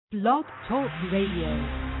Blog Talk Radio.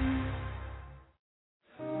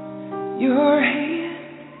 Your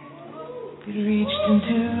hand, it reached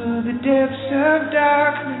into the depths of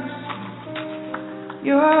darkness.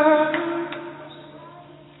 Your arms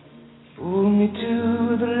pulled me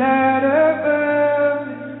to the light above.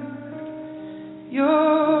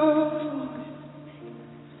 Your voice,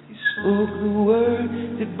 you spoke the word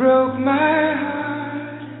that broke my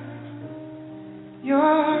heart. Your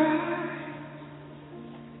eyes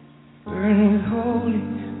burn with holy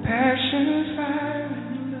passion, fire,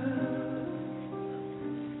 and love.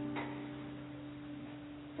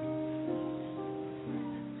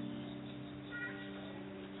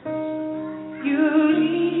 You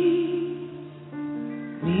lead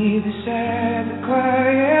me beside the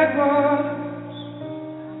quiet waters.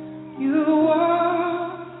 You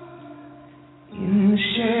walk in the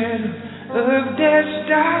shadow of death's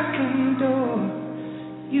darkened door.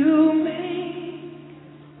 You make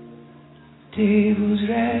tables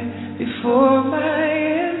right before my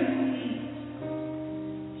enemies.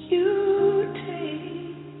 You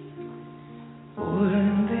take oil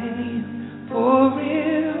and then you pour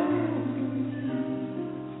it over me.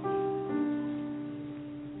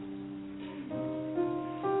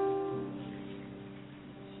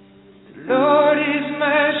 The Lord is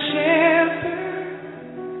my shepherd,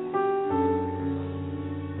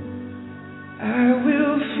 I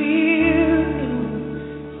will fear no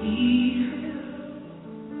evil.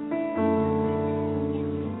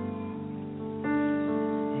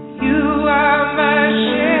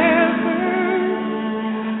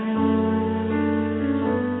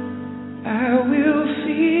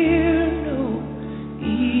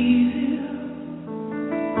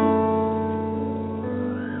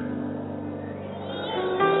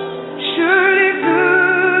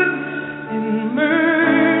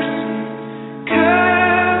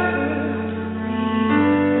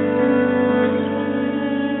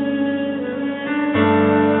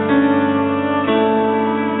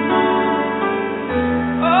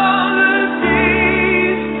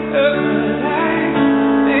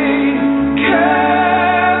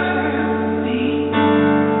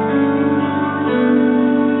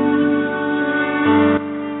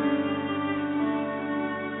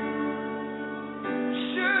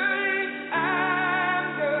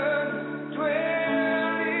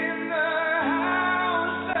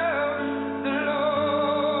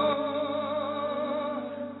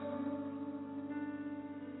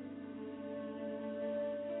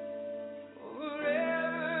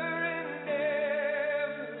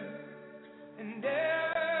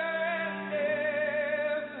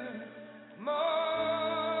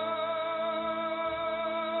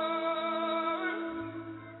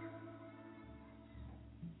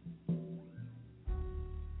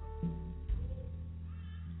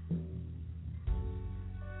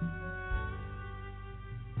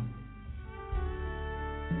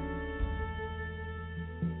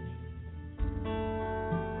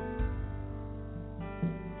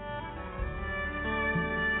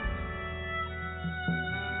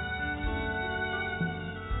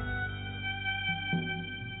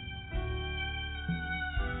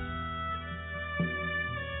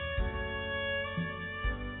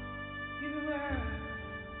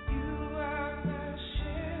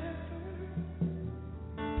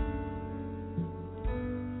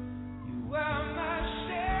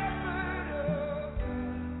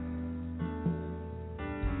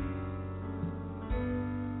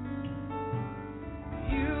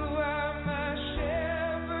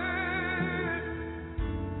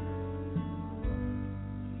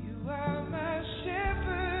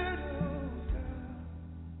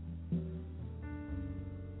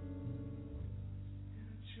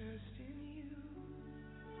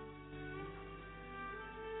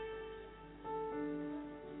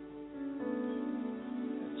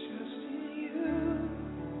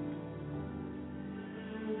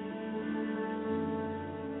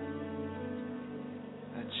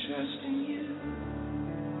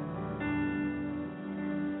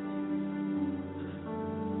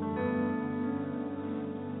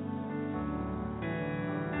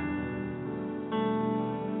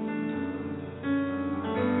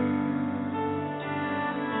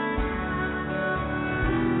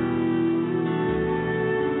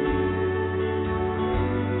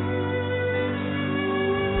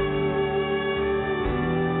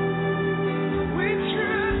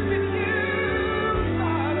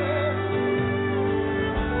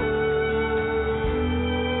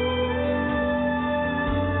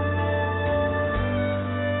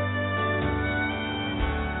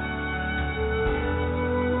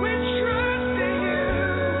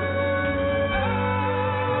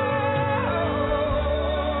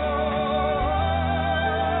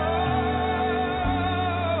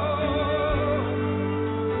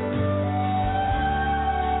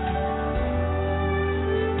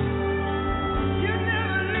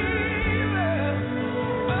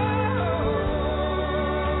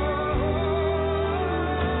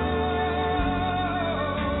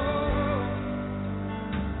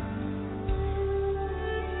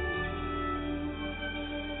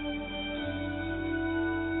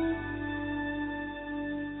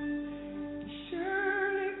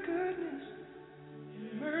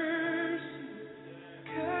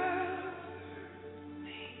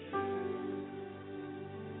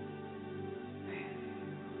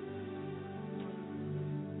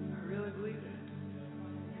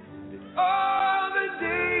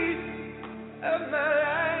 of my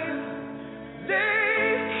life,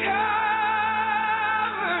 they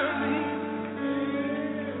cover me.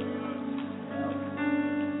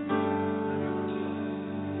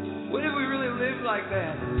 What if we really lived like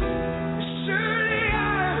that? Surely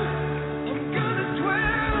I'm gonna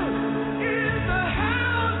dwell in the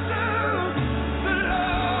house of the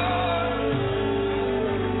Lord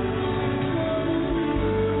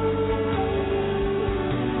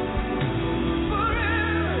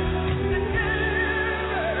forever and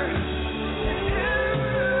ever and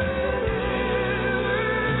evermore.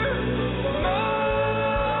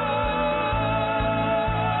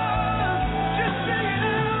 Just sing it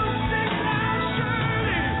out, sing it out,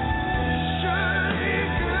 surely, surely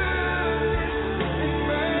goodness and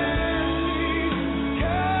mercy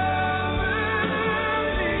cover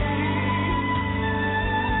me.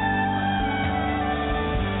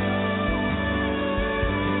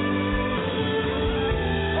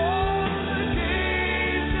 All the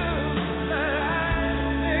days of my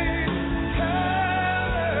life, they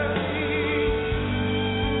cover me.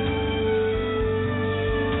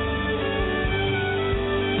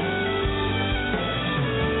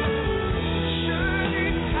 Surely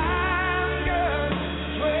I'm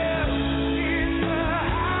gonna dwell in the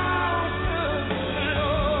house of the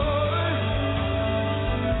Lord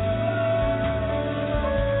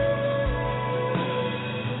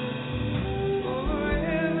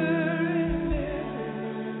forever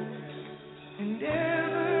and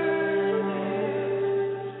ever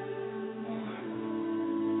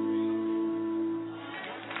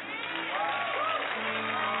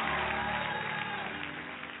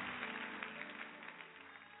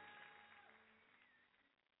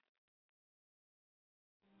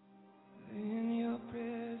in your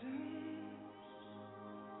presence.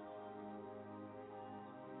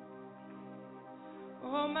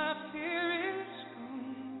 All my fear is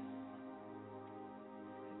gone.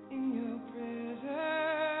 In your presence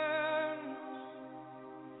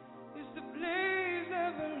is the blaze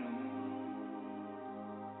of alone.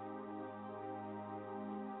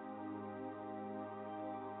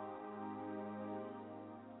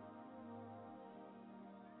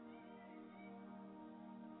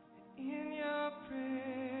 In your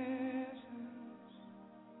presence,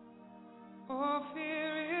 all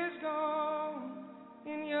fear is gone.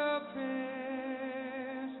 In your presence.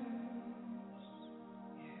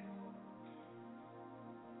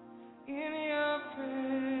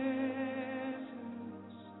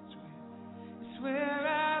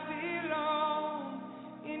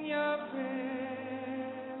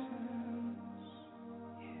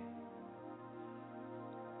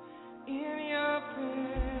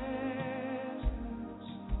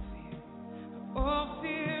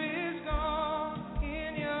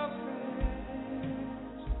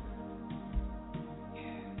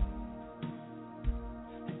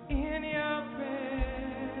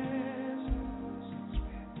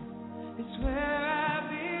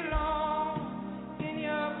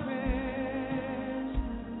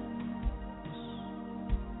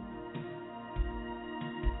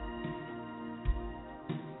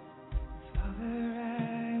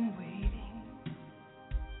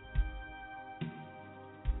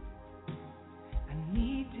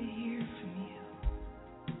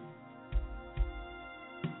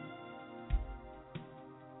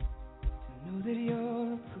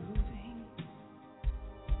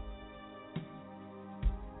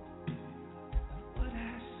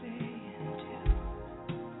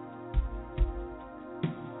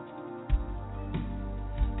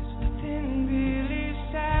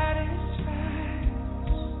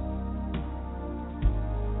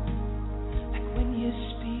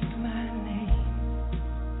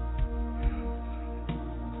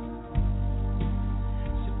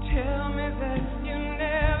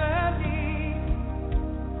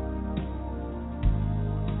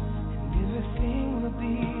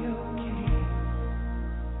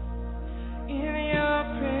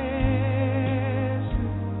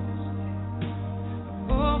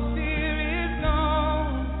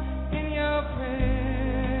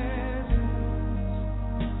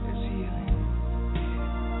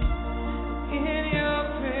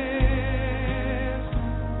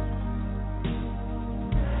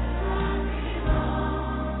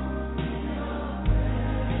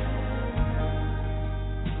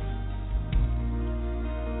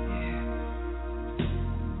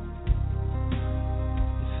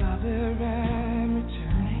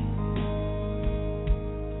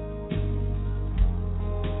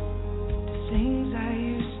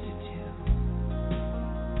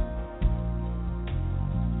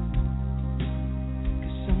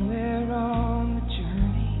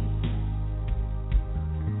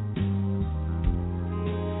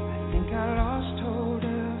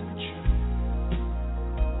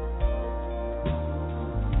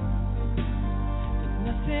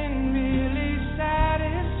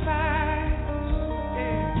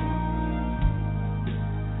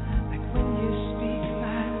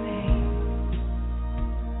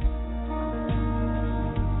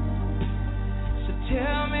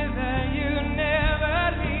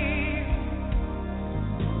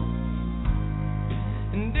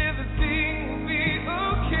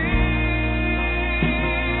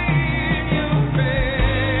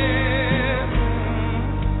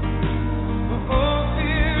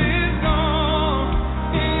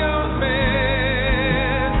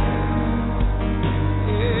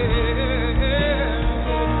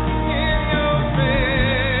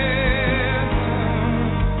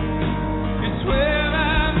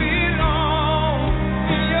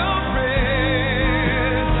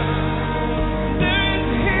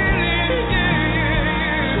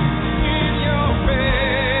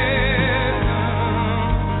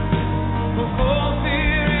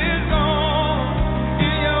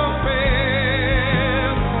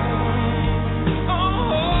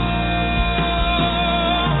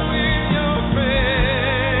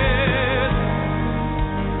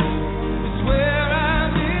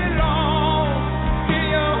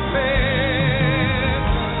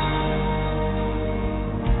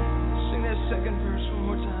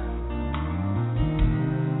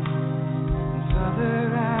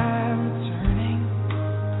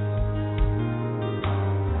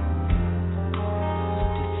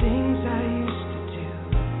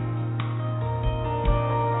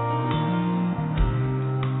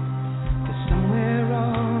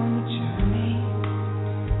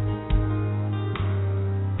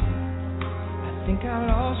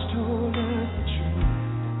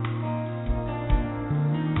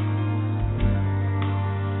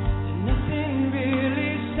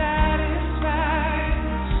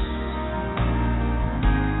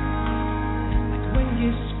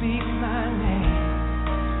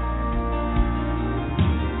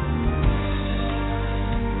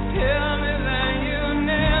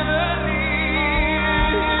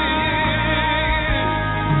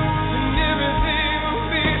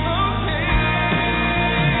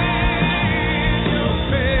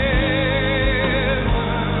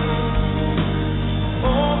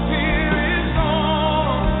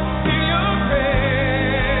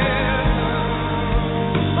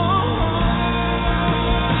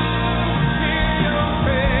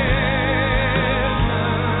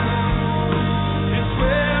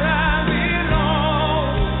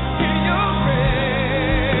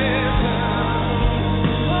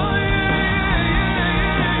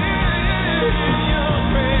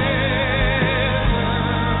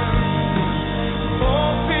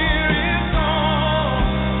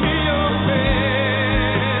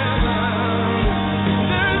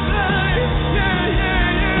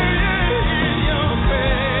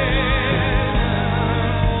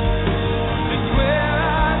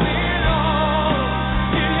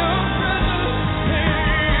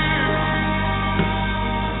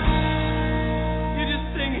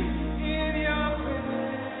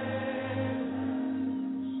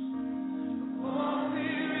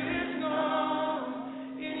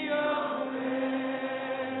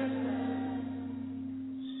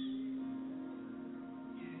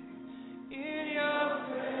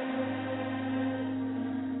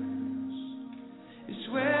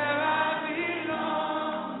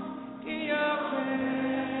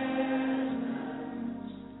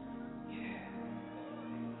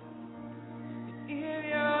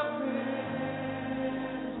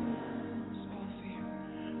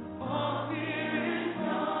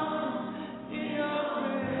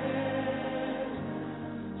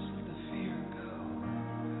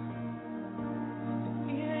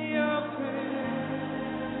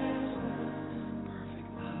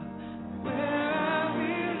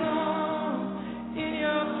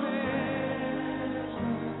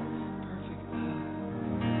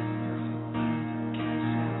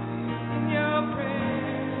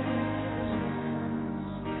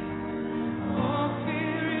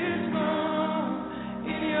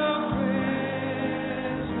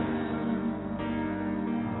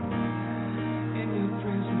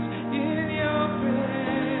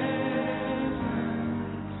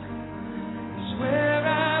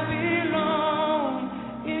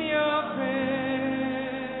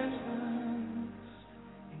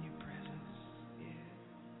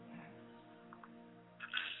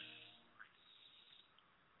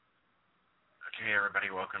 Hey everybody,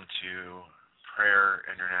 welcome to Prayer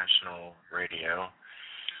International Radio.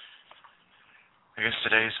 I guess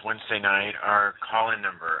today's Wednesday night. Our call-in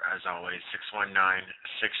number, as always,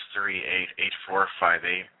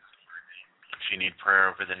 619-638-8458. If you need prayer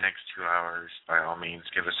over the next 2 hours, by all means,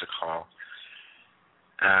 give us a call.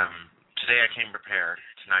 Today I came prepared,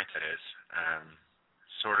 tonight that is,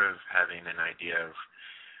 sort of having an idea of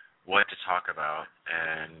what to talk about,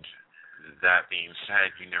 and that being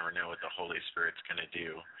said, you never know what the Holy Spirit's going to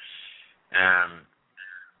do. And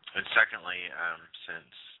secondly,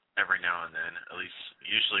 since every now and then, at least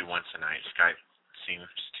usually once a night, seems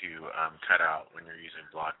to cut out when you're using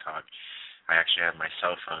Blog Talk. I actually have my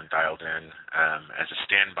cell phone dialed in as a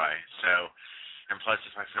standby. So, and plus,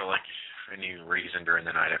 if I feel like for any reason during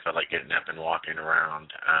the night I felt like getting up and walking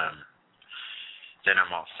around, then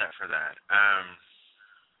I'm all set for that.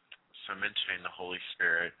 So mentioning the Holy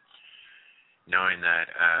Spirit, knowing that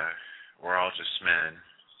we're all just men,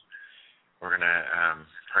 we're going to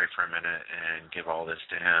pray for a minute and give all this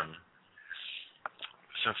to Him.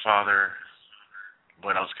 So, Father,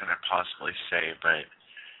 what else can I possibly say but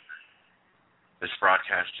this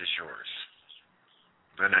broadcast is yours.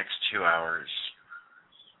 The next 2 hours,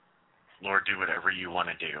 Lord, do whatever you want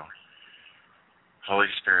to do. Holy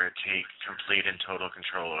Spirit, take complete and total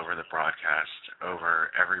control over the broadcast, over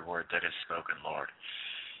every word that is spoken, Lord.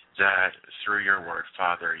 That through your word,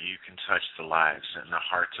 Father, you can touch the lives and the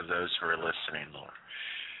hearts of those who are listening, Lord.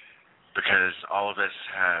 Because all of us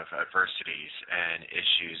have adversities and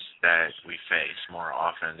issues that we face more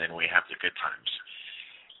often than we have the good times.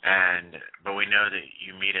 But we know that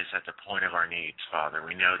you meet us at the point of our needs, Father.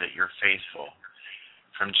 We know that you're faithful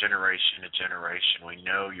from generation to generation. We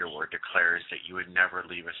know your word declares that you would never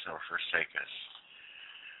leave us nor forsake us.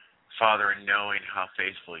 Father, in knowing how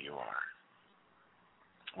faithful you are,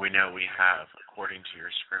 we know we have, according to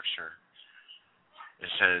your scripture, it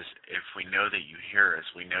says, if we know that you hear us,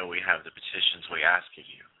 we know we have the petitions we ask of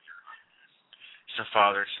you. So,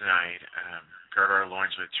 Father, tonight, gird our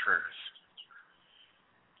loins with truth.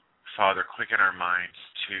 Father, quicken our minds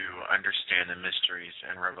to understand the mysteries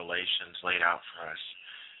and revelations laid out for us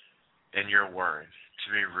in your word, to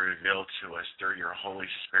be revealed to us through your Holy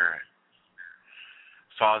Spirit.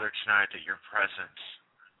 Father, tonight that your presence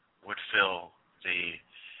would fill the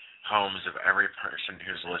homes of every person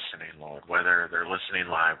who's listening, Lord, whether they're listening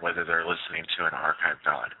live, whether they're listening to an archive,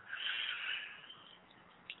 God.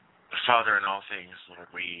 Father, in all things, Lord,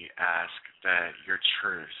 we ask that your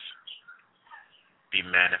truth be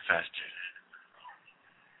manifested.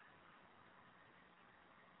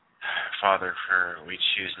 Father, for we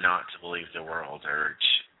choose not to believe the world,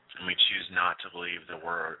 and we choose not to believe the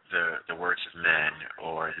words of men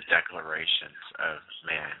or the declarations of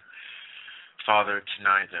man. Father,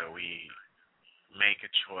 tonight, though, we make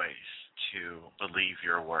a choice to believe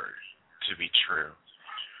your word to be true.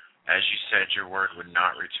 As you said, your word would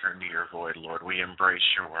not return to your void, Lord. We embrace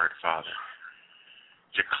your word, Father,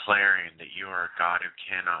 declaring that you are a God who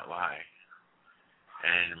cannot lie.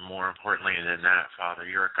 And more importantly than that, Father,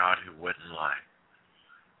 you're a God who wouldn't lie.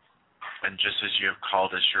 And just as you have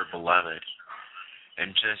called us your beloved,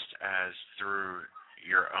 and just as through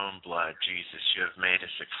your own blood, Jesus, you have made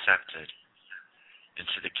us accepted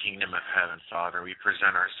into the kingdom of heaven, Father, we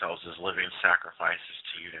present ourselves as living sacrifices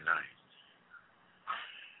to you tonight.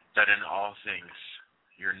 That in all things,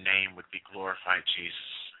 your name would be glorified,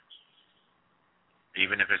 Jesus.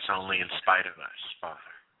 Even if it's only in spite of us,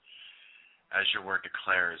 Father. As your word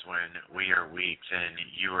declares, when we are weak, then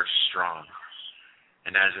you are strong.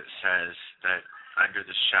 And as it says that under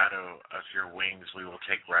the shadow of your wings we will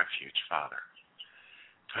take refuge, Father.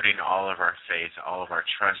 Putting all of our faith, all of our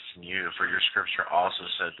trust in you, for your scripture also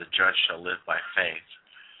said the just shall live by faith.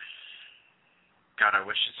 God, I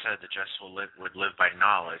wish it said the just would live by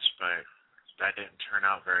knowledge, but that didn't turn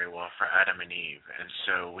out very well for Adam and Eve. And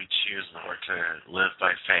so we choose, Lord, to live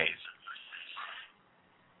by faith,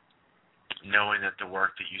 knowing that the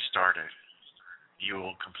work that you started, you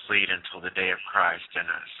will complete until the day of Christ in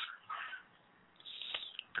us.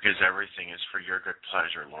 Because everything is for your good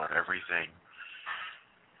pleasure, Lord. Everything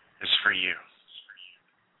is for you.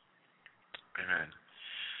 Amen.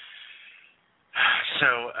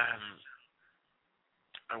 So,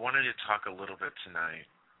 I wanted to talk a little bit tonight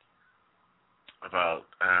about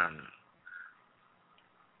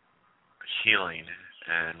healing,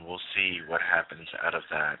 and we'll see what happens out of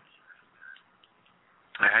that.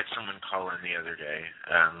 I had someone call in the other day.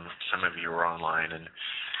 Some of you were online and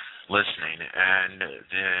listening, and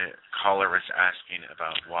the caller was asking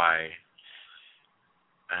about why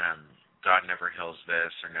God never heals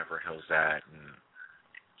this or never heals that, and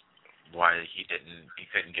why he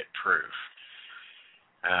couldn't get proof.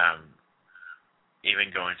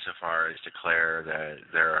 Even going so far as declare that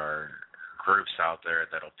there are groups out there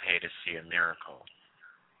that'll pay to see a miracle.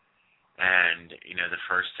 And, the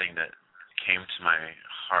first thing that came to my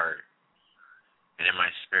heart and in my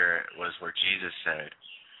spirit was where Jesus said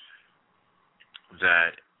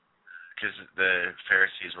that, because the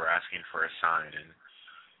Pharisees were asking for a sign,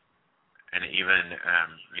 and even,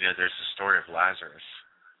 there's the story of Lazarus,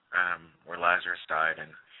 where Lazarus died,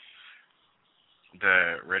 and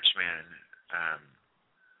the rich man,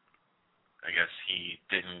 I guess he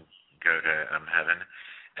didn't go to heaven,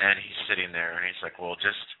 And he's sitting there, and he's like, well,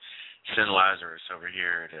 just send Lazarus over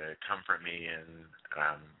here to comfort me. And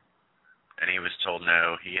he was told,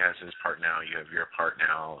 no, he has his part now, you have your part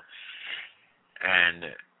now.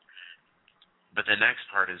 But the next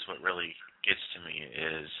part is what really gets to me,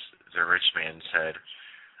 is the rich man said,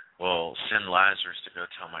 well, send Lazarus to go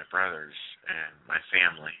tell my brothers and my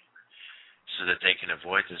family so that they can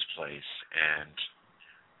avoid this place. And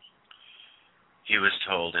he was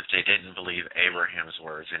told if they didn't believe Abraham's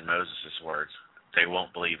words and Moses' words, they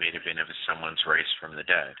won't believe even if someone's raised from the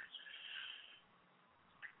dead.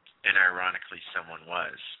 And ironically, someone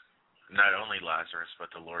was. Not only Lazarus,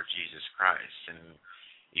 but the Lord Jesus Christ. And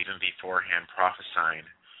even beforehand prophesying,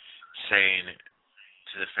 saying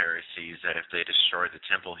to the Pharisees that if they destroyed the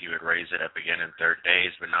temple, he would raise it up again in 3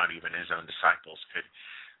 days, but not even his own disciples could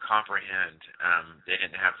comprehend. They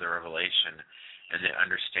didn't have the revelation and the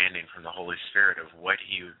understanding from the Holy Spirit of what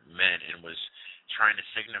he meant and was trying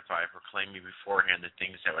to signify, proclaiming beforehand the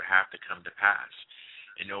things that would have to come to pass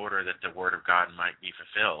in order that the Word of God might be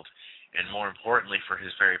fulfilled, and more importantly, for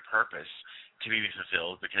his very purpose to be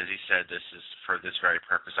fulfilled, because he said, this is for this very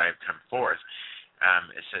purpose I have come forth.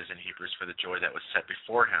 It says in Hebrews, for the joy that was set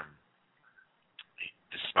before him,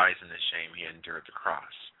 despising the shame, he endured the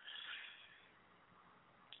cross.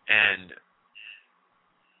 And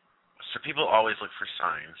so people always look for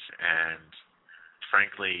signs, and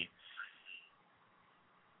frankly,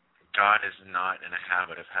 God is not in a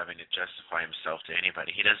habit of having to justify himself to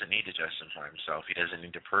anybody. He doesn't need to justify himself. He doesn't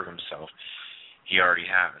need to prove himself. He already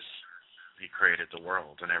has. He created the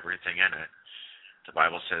world and everything in it. The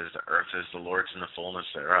Bible says the earth is the Lord's and the fullness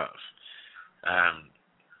thereof.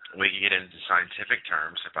 We can get into scientific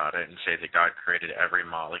terms about it and say that God created every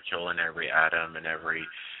molecule and every atom and every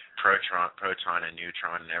proton and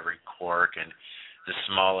neutron and every quark and the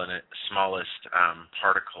smallest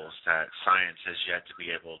particles that science has yet to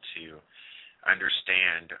be able to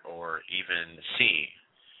understand or even see.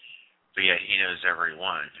 But yet he knows every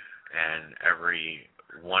one, and every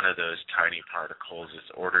one of those tiny particles is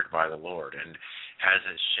ordered by the Lord and has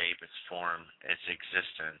its shape, its form, its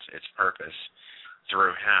existence, its purpose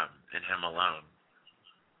through him and him alone.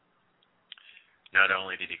 Not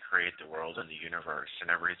only did he create the world and the universe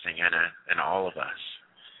and everything in it and all of us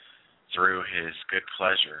through his good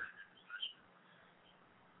pleasure,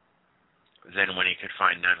 then when he could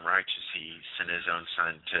find none righteous, he sent his own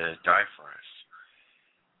son to die for us.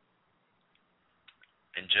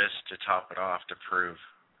 And just to top it off, to prove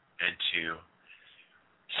and to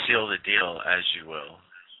seal the deal, as you will,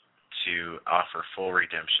 to offer full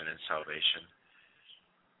redemption and salvation,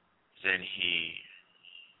 then he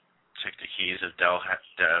took the keys of death,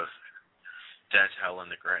 hell,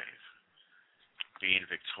 and the grave, being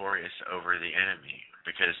victorious over the enemy,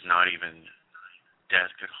 because not even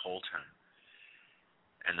death could hold him.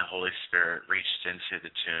 And the Holy Spirit reached into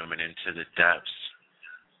the tomb and into the depths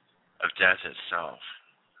of death itself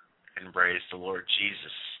and raised the Lord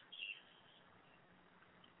Jesus.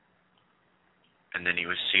 And then he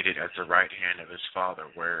was seated at the right hand of his Father,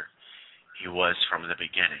 where he was from the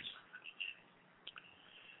beginning,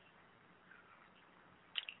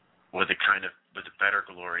 with a better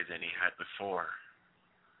glory than he had before.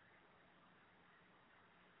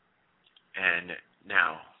 And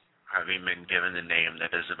now, having been given the name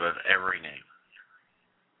that is above every name,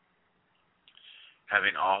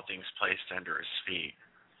 having all things placed under his feet,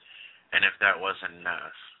 and if that wasn't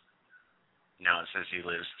enough, now it says he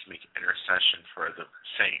lives to make intercession for the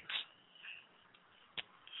saints.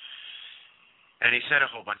 And he said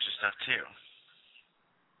a whole bunch of stuff too.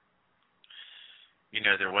 You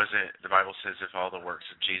know, the Bible says if all the works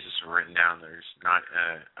of Jesus were written down, there's not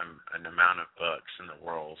an amount of books in the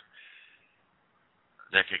world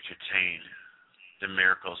that could contain the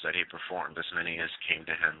miracles that he performed. As many as came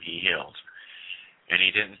to him, he healed. And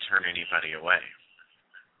he didn't turn anybody away.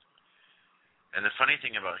 And the funny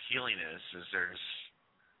thing about healing is there's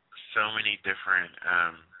so many different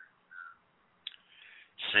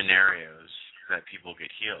scenarios that people get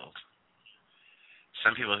healed.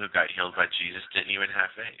 Some people who got healed by Jesus didn't even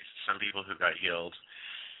have faith. Some people who got healed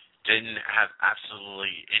didn't have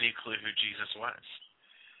absolutely any clue who Jesus was.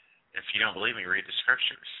 If you don't believe me, read the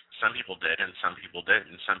scriptures. Some people did, and some people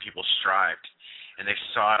didn't. Some people strived, and they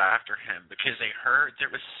sought after him because they heard there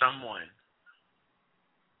was someone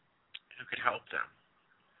who could help them.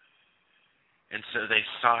 And so they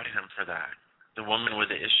sought him for that. The woman with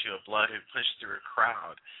the issue of blood who pushed through a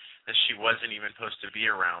crowd that she wasn't even supposed to be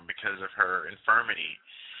around because of her infirmity,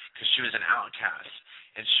 because she was an outcast.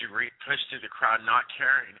 And she pushed through the crowd, not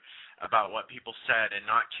caring about what people said and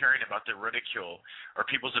not caring about the ridicule or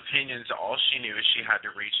people's opinions. All she knew is she had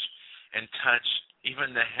to reach and touch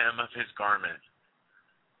even the hem of his garment.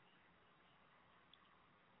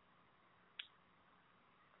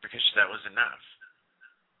 Because that was enough.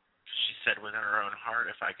 She said within her own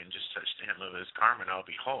heart, if I can just touch the hem of his garment, I'll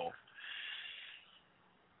be whole.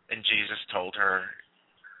 And Jesus told her,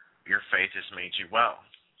 your faith has made you well.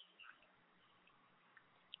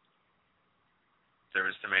 There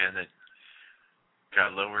was the man that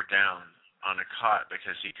got lowered down on a cot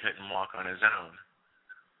because he couldn't walk on his own.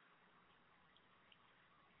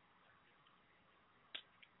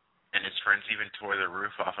 And his friends even tore the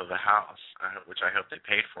roof off of the house, which I hope they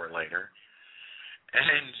paid for later.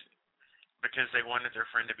 And because they wanted their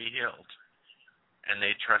friend to be healed. And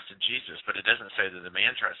they trusted Jesus. But it doesn't say that the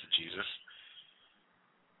man trusted Jesus.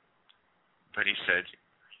 But he said,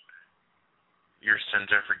 your sins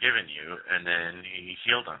are forgiven you. And then he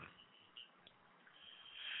healed them.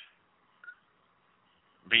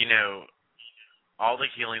 But you know, all the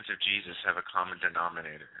healings of Jesus have a common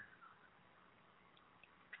denominator,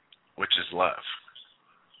 which is love.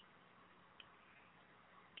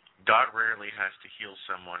 God rarely has to heal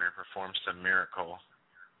someone or perform some miracle,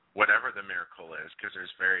 whatever the miracle is, because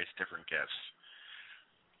there's various different gifts.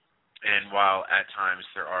 And while at times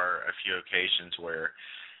there are a few occasions where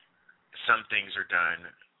some things are done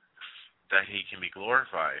that he can be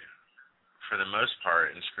glorified, for the most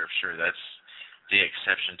part in Scripture, that's the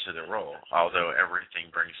exception to the rule, although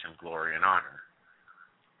everything brings him glory and honor.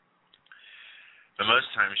 But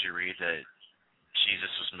most times you read that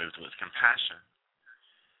Jesus was moved with compassion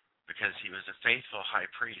because he was a faithful high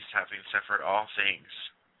priest, having suffered all things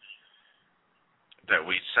that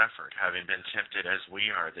we suffered, having been tempted as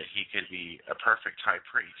we are, that he could be a perfect high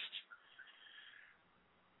priest.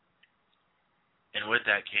 And with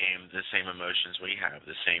that came the same emotions we have,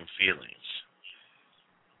 the same feelings,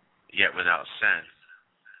 yet without sin.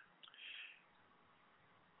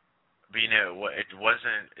 But you know,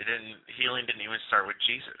 healing didn't even start with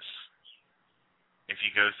Jesus. If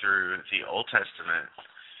you go through the Old Testament,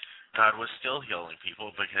 God was still healing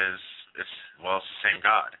people because it's the same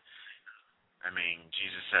God. I mean,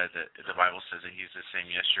 Jesus said that the Bible says that he's the same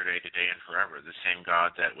yesterday, today, and forever. The same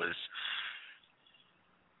God that was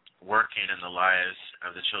working in the lives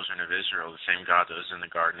of the children of Israel, the same God that was in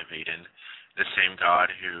the Garden of Eden, the same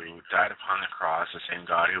God who died upon the cross, the same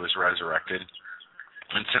God who was resurrected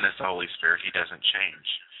and sent us the Holy Spirit. He doesn't change.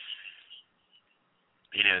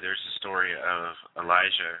 You know, there's a story of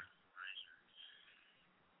Elijah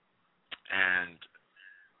and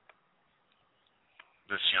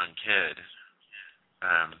this young kid.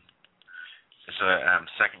 It's 2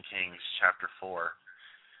 Kings chapter 4,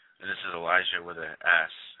 and this is Elijah with an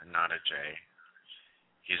S and not a J.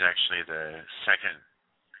 He's actually the second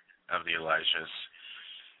of the Elijahs.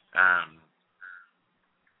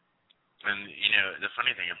 And, you know, the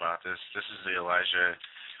funny thing about this is the Elijah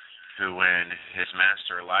who, when his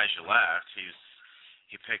master Elijah left,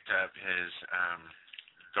 he picked up his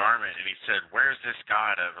garment and he said, "Where's this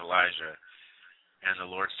God of Elijah?" And the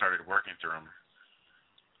Lord started working through him.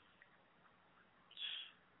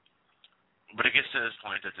 But it gets to this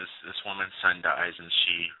point that this woman's son dies, and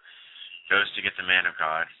she goes to get the man of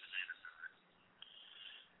God.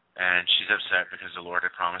 And she's upset because the Lord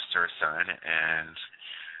had promised her a son. And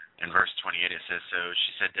in verse 28 it says, so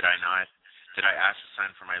she said, Did I ask a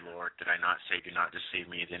son for my Lord? Did I not say, do not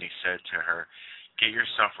deceive me? Then he said to her, Get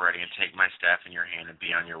yourself ready and take my staff in your hand and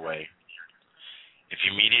be on your way. If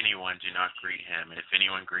you meet anyone, do not greet him. And if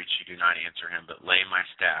anyone greets you, do not answer him, but lay my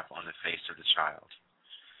staff on the face of the child.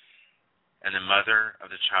 And the mother of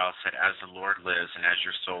the child said, As the Lord lives and as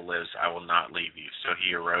your soul lives, I will not leave you. So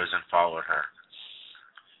he arose and followed her.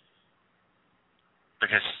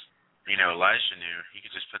 Because, you know, Elijah knew he could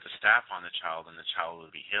just put the staff on the child and the child would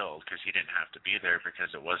be healed, because he didn't have to be there, because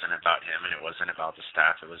it wasn't about him and it wasn't about the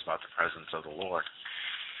staff. It was about the presence of the Lord.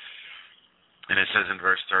 And it says in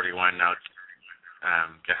verse 31, Now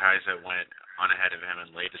Gehazi went on ahead of him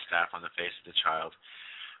and laid the staff on the face of the child.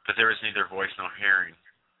 But there was neither voice nor hearing.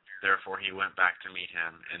 Therefore he went back to meet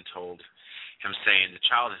him and told him, saying, The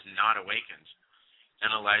child is not awakened. And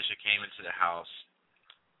Elijah came into the house.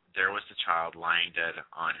 There was the child lying dead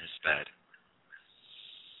on his bed.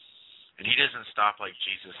 And he doesn't stop like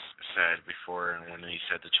Jesus said before when he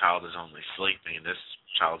said the child is only sleeping. This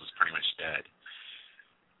child is pretty much dead.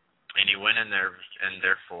 And he went in there and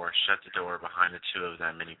therefore shut the door behind the two of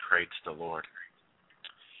them, and he prayed to the Lord.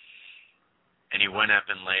 And he went up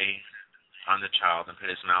and lay on the child and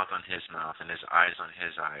put his mouth on his mouth and his eyes on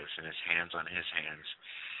his eyes and his hands on his hands.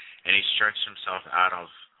 And he stretched himself out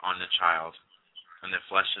on the child, and the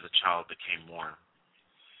flesh of the child became warm.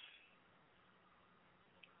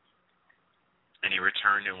 And he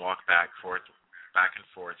returned and walked back forth back and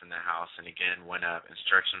forth in the house, and again went up and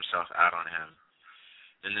stretched himself out on him.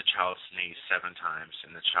 Then the child sneezed 7 times,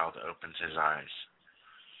 and the child opened his eyes.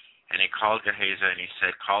 And he called Gehazi, and he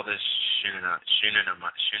said, "Call this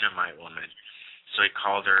Shunammite woman." So he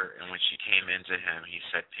called her, and when she came in to him, he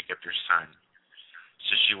said, "Pick up your son."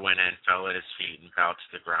 So she went in, fell at his feet, and bowed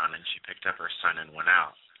to the ground, and she picked up her son and went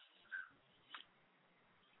out.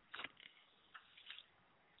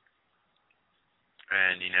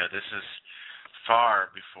 And, this is far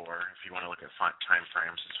before, if you want to look at time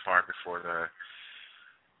frames, it's far before the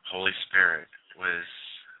Holy Spirit was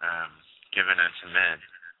given unto men.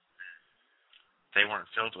 They weren't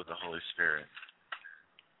filled with the Holy Spirit,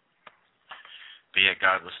 but yet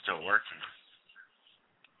God was still working.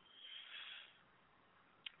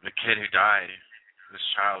 The kid who died, this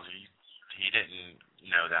child, he didn't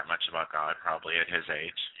know that much about God probably at his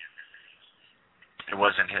age. It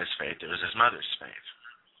wasn't his faith, it was his mother's faith.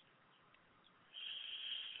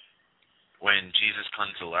 When Jesus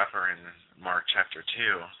cleansed the leper in Mark chapter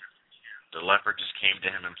 2, the leper just came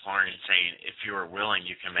to him imploring and saying, "If you are willing,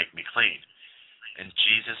 you can make me clean." And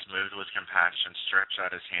Jesus, moved with compassion, stretched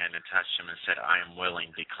out his hand and touched him and said, "I am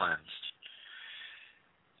willing, be cleansed."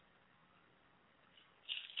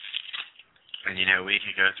 And we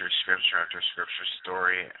could go through scripture after scripture,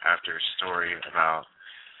 story after story about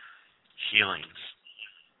healings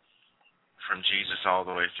from Jesus all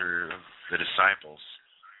the way through the disciples.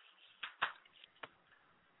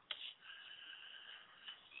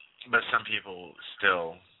 But some people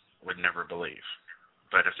still would never believe.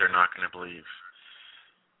 But if they're not going to believe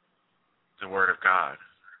the Word of God,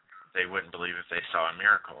 they wouldn't believe if they saw a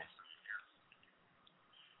miracle.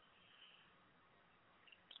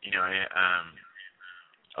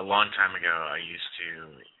 A long time ago, I used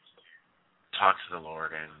to talk to the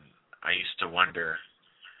Lord, and I used to wonder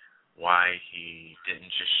why He didn't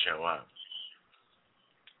just show up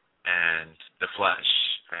and the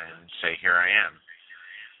flesh and say, "Here I am."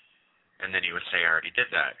 And then He would say, "I already did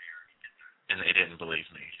that." And they didn't believe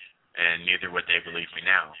me. And neither would they believe me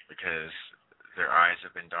now, because their eyes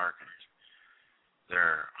have been darkened.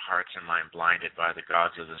 Their hearts and mind blinded by the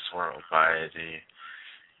gods of this world, by the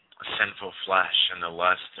sinful flesh and the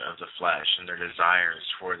lust of the flesh and their desires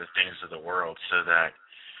for the things of the world, so that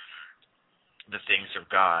the things of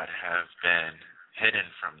God have been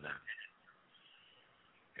hidden from them.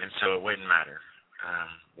 And so it wouldn't matter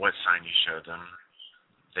what sign you showed them.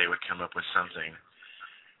 They would come up with something,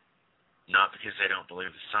 not because they don't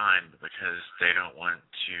believe the sign, but because they don't want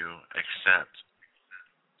to accept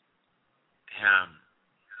Him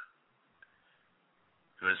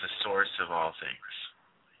who is the source of all things.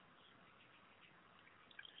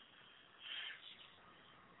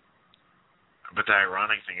 But the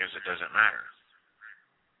ironic thing is, it doesn't matter,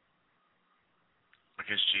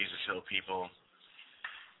 because Jesus healed people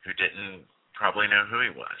who didn't probably know who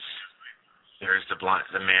He was. There's the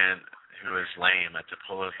man who was lame at the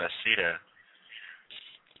pool of Bethesda.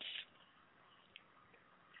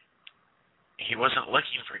 He wasn't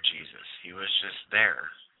looking for Jesus. He was just there,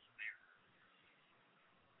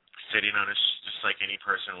 sitting on just like any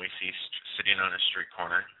person we see sitting on a street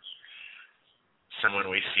corner, someone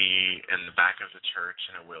we see in the back of the church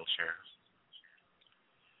in a wheelchair.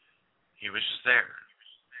 He was just there,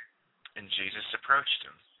 and Jesus approached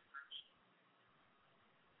him.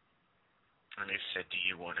 And He said, "Do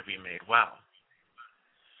you want to be made well?"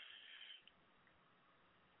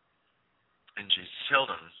 And Jesus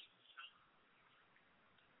healed him.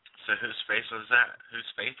 So whose faith was that? Whose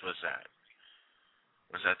faith was that?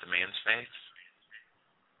 Was that the man's faith?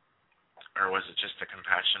 Or was it just the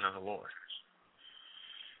compassion of the Lord?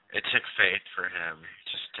 It took faith for him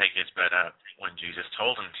to take his bed up when Jesus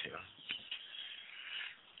told him to.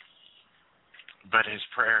 But his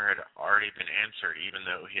prayer had already been answered, even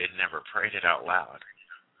though he had never prayed it out loud.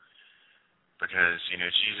 Because,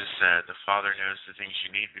 Jesus said, the Father knows the things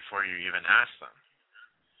you need before you even ask them.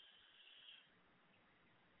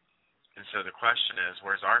 And so the question is,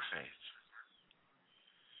 where's our faith?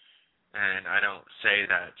 And I don't say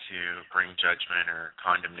that to bring judgment or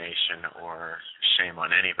condemnation or shame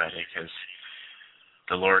on anybody, because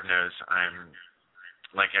the Lord knows I'm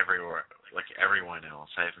like everyone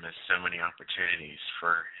else. I've missed so many opportunities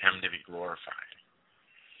for Him to be glorified.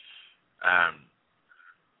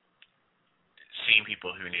 Seeing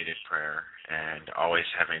people who needed prayer and always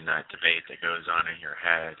having that debate that goes on in your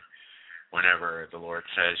head whenever the Lord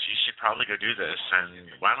says, you should probably go do this,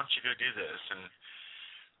 and why don't you go do this? And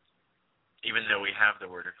even though we have the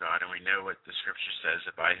Word of God and we know what the Scripture says,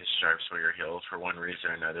 that by His stripes we are healed, for one reason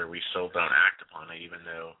or another, we still don't act upon it, even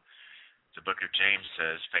though the book of James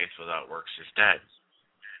says faith without works is dead.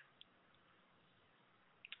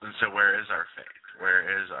 And so where is our faith? Where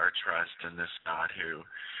is our trust in this God who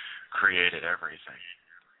created everything,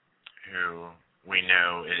 who we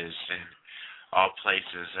know is in all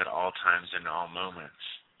places, at all times, in all moments?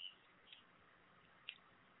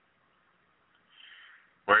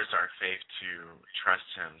 Where's our faith to trust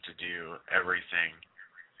him to do everything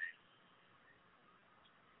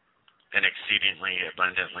and exceedingly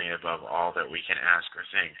abundantly above all that we can ask or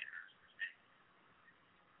think,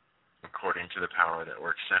 according to the power that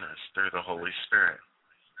works in us through the Holy Spirit?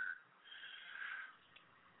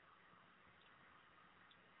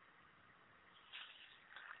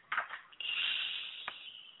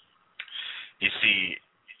 You see,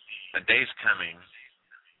 a day's coming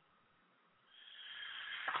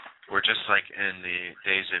where, just like in the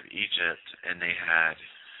days of Egypt, and they had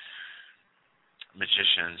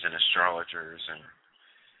magicians and astrologers, and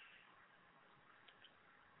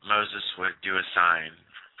Moses would do a sign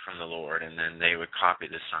from the Lord, and then they would copy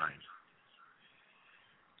the sign,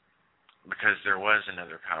 because there was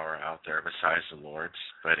another power out there besides the Lord's,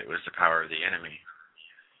 but it was the power of the enemy.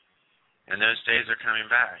 And those days are coming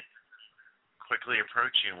back, quickly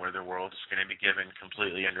approaching, where the world is going to be given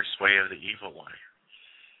completely under sway of the evil one.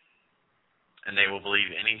 And they will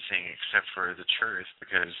believe anything except for the truth,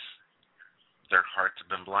 because their hearts have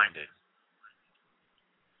been blinded.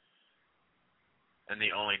 And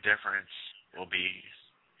the only difference will be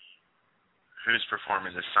who's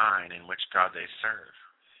performing the sign and which God they serve.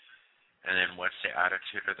 And then what's the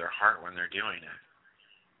attitude of their heart when they're doing it?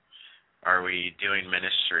 Are we doing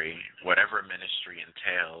ministry, whatever ministry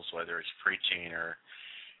entails, whether it's preaching or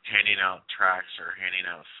handing out tracts or handing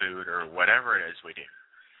out food or whatever it is we do?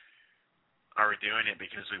 Are we doing it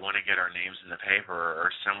because we want to get our names in the paper,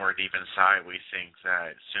 or somewhere deep inside we think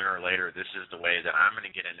that sooner or later this is the way that I'm going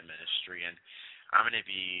to get into ministry and I'm going to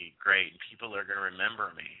be great and people are going to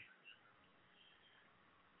remember me?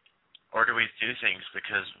 Or do we do things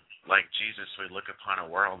because, like Jesus, we look upon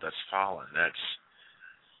a world that's fallen, that's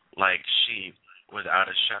like sheep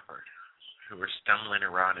without a shepherd, who are stumbling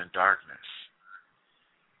around in darkness,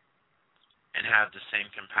 and have the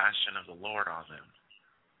same compassion of the Lord on them?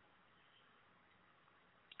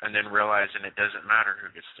 And then realizing it doesn't matter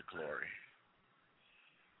who gets the glory.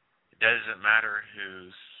 It doesn't matter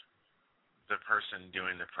who's the person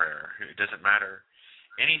doing the prayer. It doesn't matter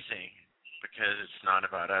anything, because it's not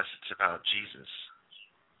about us, it's about Jesus.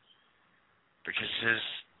 Because his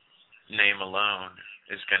name alone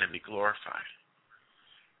is going to be glorified.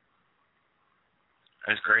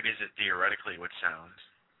 As great as it theoretically would sound,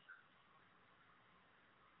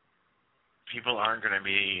 people aren't going to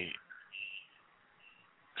be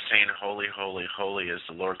saying, "Holy, holy, holy is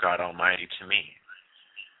the Lord God Almighty" to me,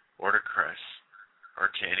 or to Chris, or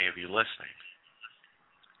to any of you listening.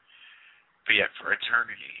 But yet for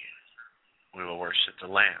eternity, we will worship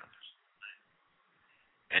the Lamb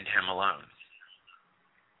and him alone.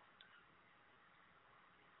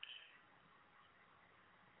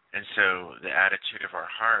 And so the attitude of our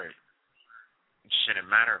heart shouldn't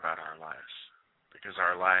matter about our lives, because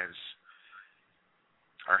our lives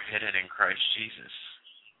are hidden in Christ Jesus.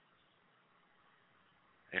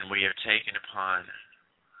 And we have taken upon,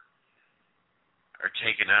 or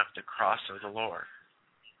taken up, the cross of the Lord.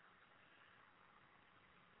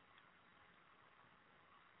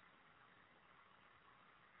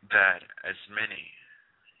 That as many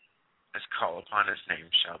as call upon his name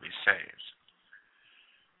shall be saved.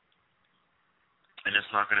 And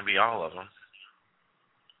it's not going to be all of them.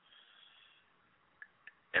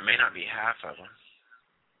 It may not be half of them.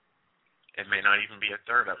 It may not even be a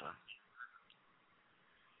third of them.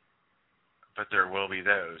 But there will be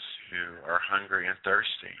those who are hungry and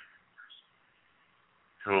thirsty,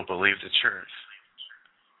 who will believe the truth.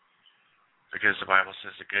 Because the Bible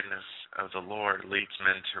says the goodness of the Lord leads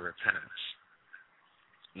men to repentance.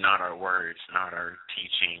 Not our words, not our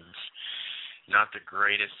teachings, not the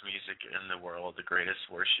greatest music in the world, the greatest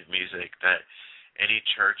worship music that any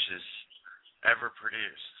church has ever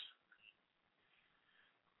produced.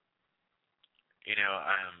 You know,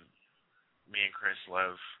 me and Chris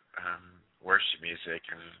love worship music,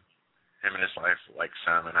 and him and his wife like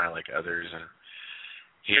some, and I like others, and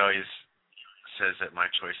he always says that my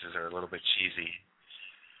choices are a little bit cheesy.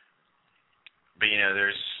 But, you know,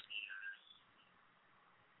 there's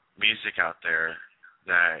music out there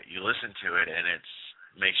that you listen to it, and it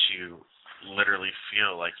makes you literally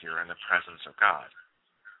feel like you're in the presence of God.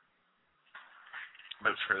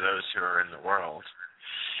 But for those who are in the world,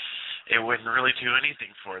 it wouldn't really do anything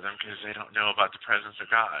for them, because they don't know about the presence of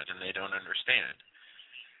God, and they don't understand.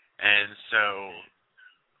 And so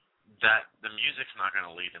that the music's not going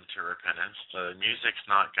to lead them to repentance. The music's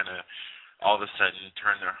not going to all of a sudden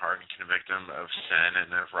turn their heart and convict them of sin and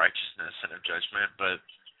of righteousness and of judgment, but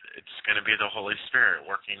it's going to be the Holy Spirit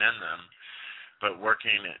working in them, but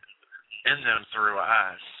working in them through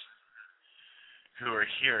us who are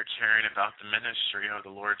here caring about the ministry of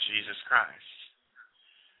the Lord Jesus Christ.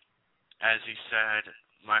 As he said,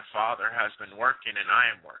 my Father has been working and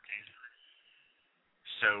I am working.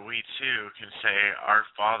 So we too can say our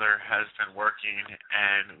Father has been working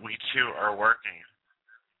and we too are working.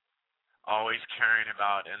 Always caring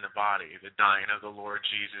about in the body the dying of the Lord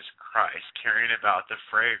Jesus Christ, caring about the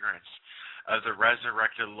fragrance of the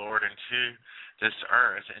resurrected Lord into this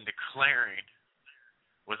earth, and declaring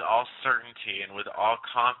with all certainty and with all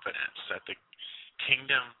confidence that the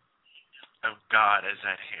kingdom of God is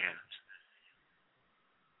at hand.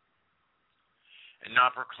 And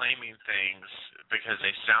not proclaiming things because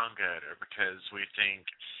they sound good or because we think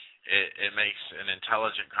it makes an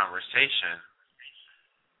intelligent conversation,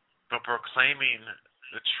 but proclaiming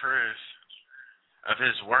the truth of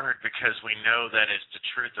his word because we know that it's the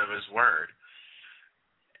truth of his word.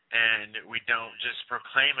 And we don't just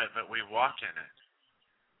proclaim it, but we walk in it.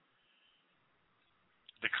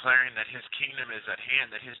 Declaring that his kingdom is at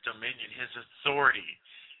hand, that his dominion, his authority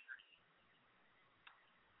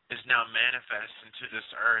is now manifest into this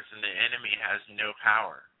earth, and the enemy has no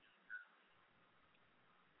power.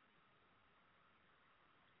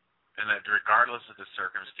 And that regardless of the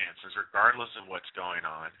circumstances, regardless of what's going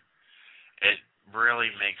on, it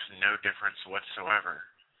really makes no difference whatsoever.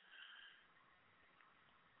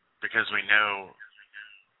 Because we know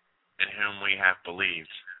in whom we have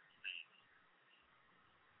believed.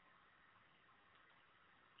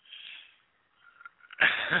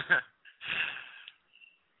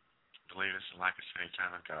 Believe is the lack of spending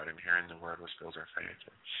time with God, and hearing the word which builds our faith.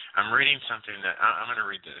 I'm reading something that I'm going to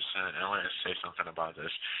read this, and I want to say something about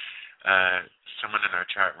this. Someone in our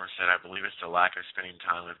chat room said, I believe it's the lack of spending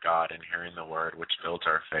time with God and hearing the word which builds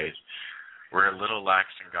our faith. We're a little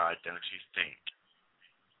lax in God, don't you think?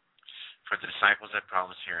 For the disciples had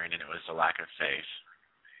problems hearing, and it was the lack of faith.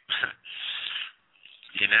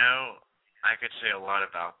 You know, I could say a lot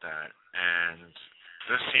about that, and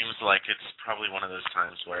this seems like it's probably one of those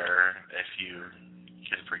times where, if you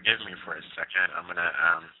can forgive me for a second, I'm going to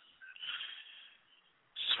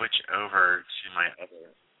switch over to my other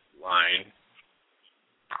line.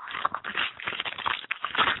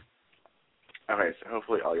 Okay, so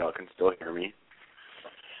hopefully all y'all can still hear me.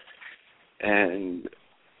 And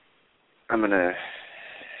I'm going to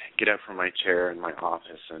get up from my chair in my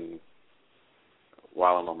office and,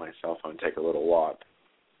 while I'm on my cell phone, take a little walk.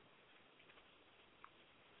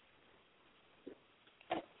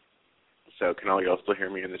 So can all y'all still hear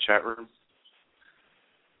me in the chat room?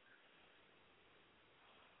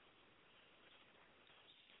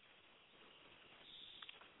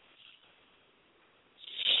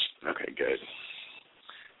 Okay, good.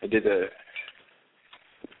 I did a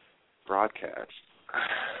broadcast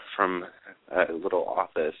from a little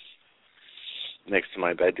office next to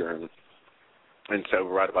my bedroom. And so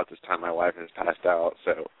right about this time, my wife has passed out.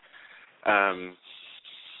 So I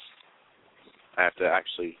have to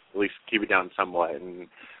actually at least keep it down somewhat. And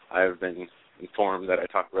I've been informed that I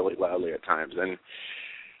talk really loudly at times. And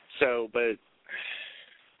so, but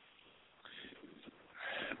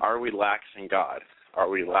are we lax in God? Are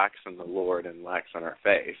we lax in the Lord and lax in our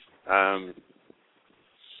faith?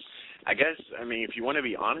 I guess, if you want to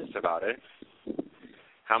be honest about it,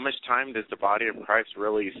 how much time does the body of Christ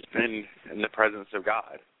really spend in the presence of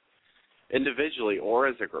God, individually or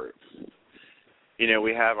as a group? You know,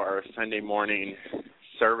 we have our Sunday morning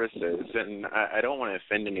services, and I don't want to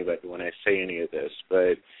offend anybody when I say any of this,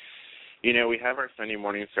 but, you know, we have our Sunday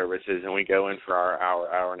morning services, and we go in for our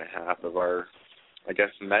hour and a half of our,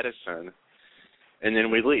 medicine, and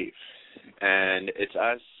then we leave. And it's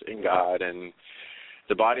us and God and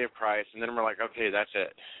the body of Christ, and then we're like, okay, that's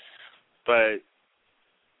it. But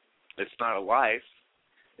it's not a life,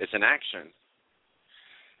 it's an action.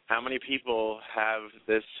 How many people have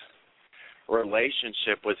this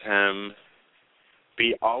relationship with Him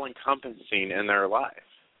be all-encompassing in their life?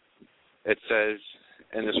 It says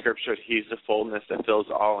in the Scripture, He's the fullness that fills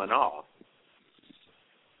all in all.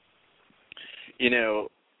 You know,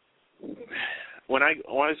 when I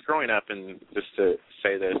was growing up, and just to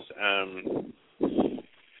say this,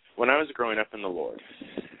 when I was growing up in the Lord,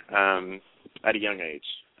 at a young age,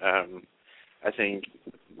 I think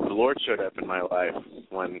the Lord showed up in my life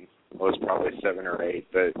when I was probably 7 or 8,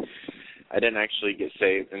 but I didn't actually get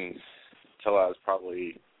saved until I was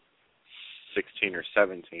probably 16 or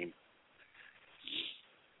 17.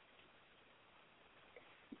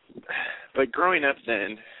 But growing up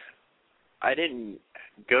then, I didn't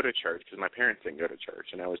go to church because my parents didn't go to church,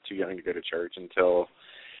 and I was too young to go to church until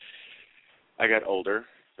I got older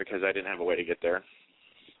because I didn't have a way to get there.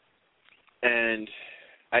 And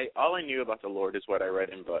all I knew about the Lord is what I read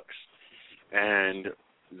in books and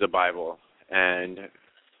the Bible and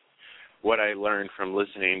what I learned from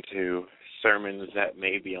listening to sermons that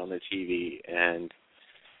may be on the TV and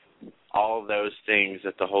all those things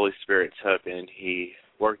that the Holy Spirit took and He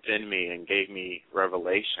worked in me and gave me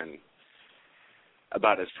revelation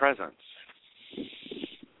about His presence.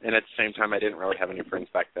 And at the same time, I didn't really have any friends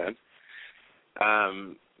back then.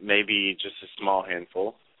 Maybe just a small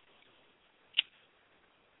handful.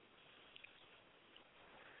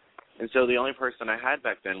 And so the only person I had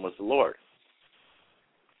back then was the Lord.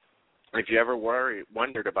 If you ever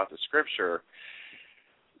wondered about the scripture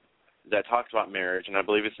that talks about marriage, and I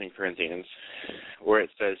believe it's in Corinthians, where it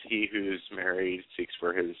says, he who's married seeks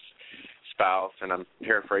for his spouse, and I'm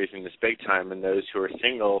paraphrasing this big time, and those who are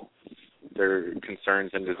single, their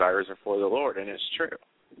concerns and desires are for the Lord, and it's true.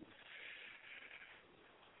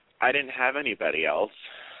 I didn't have anybody else,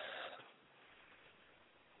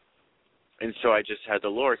 and so I just had the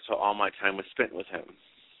Lord, so all my time was spent with Him.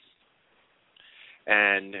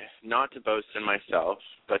 And not to boast in myself,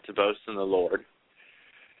 but to boast in the Lord.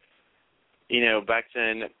 You know, back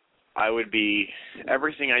then,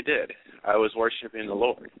 everything I did, I was worshiping the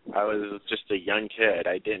Lord. I was just a young kid.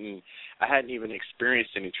 I hadn't even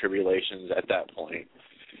experienced any tribulations at that point.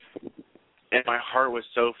 And my heart was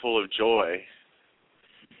so full of joy,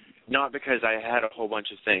 not because I had a whole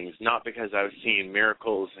bunch of things, not because I was seeing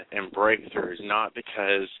miracles and breakthroughs, not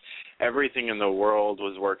because everything in the world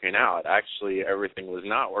was working out. Actually, everything was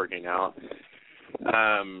not working out.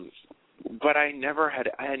 But I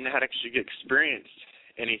hadn't actually experienced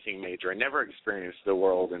anything major. I never experienced the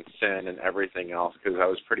world and sin and everything else because I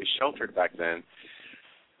was pretty sheltered back then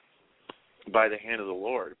by the hand of the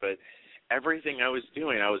Lord. But everything I was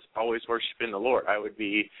doing, I was always worshiping the Lord. I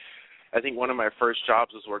think one of my first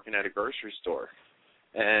jobs was working at a grocery store.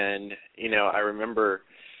 And, you know, I remember,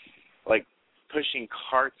 like, pushing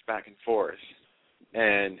carts back and forth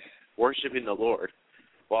and worshiping the Lord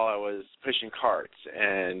while I was pushing carts.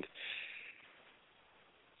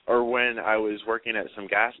 Or when I was working at some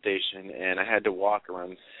gas station and I had to walk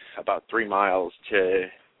around about 3 miles to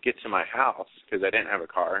get to my house because I didn't have a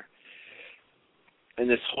car. And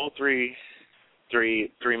this whole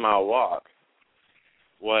three-mile walk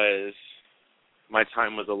was my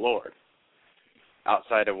time with the Lord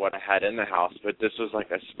outside of what I had in the house. But this was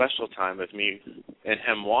like a special time with me and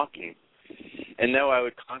Him walking. And though I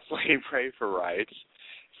would constantly pray for rides,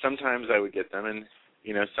 sometimes I would get them and,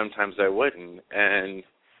 you know, sometimes I wouldn't. And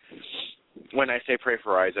when I say pray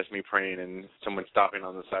for rides, that's me praying and someone stopping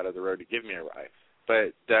on the side of the road to give me a ride.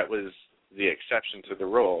 But that was the exception to the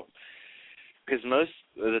rule. Because most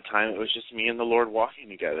of the time it was just me and the Lord walking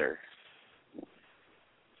together.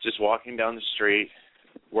 Just walking down the street,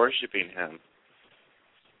 worshiping Him,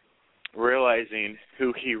 realizing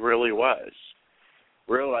who He really was,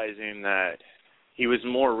 realizing that He was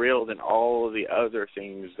more real than all of the other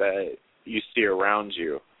things that you see around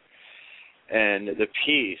you. And the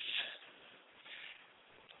peace,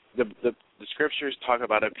 the scriptures talk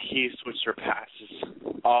about a peace which surpasses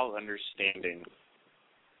all understanding.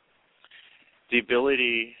 The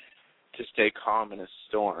ability to stay calm in a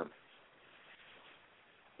storm.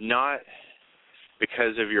 Not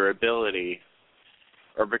because of your ability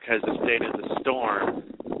or because of the state of the storm,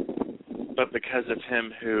 but because of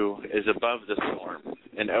Him who is above the storm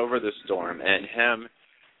and over the storm, and Him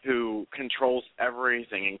who controls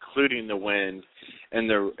everything, including the wind and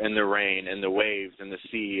the rain and the waves and the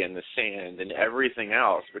sea and the sand and everything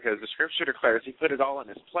else, because the Scripture declares He put it all in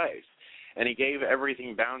His place, and He gave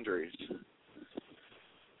everything boundaries.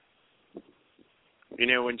 You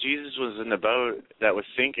know, when Jesus was in the boat that was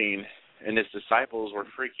sinking and His disciples were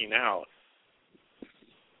freaking out,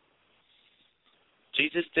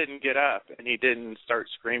 Jesus didn't get up and He didn't start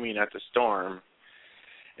screaming at the storm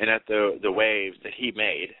and at the waves that He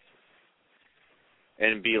made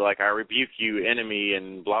and be like, I rebuke you, enemy,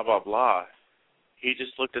 and blah, blah, blah. He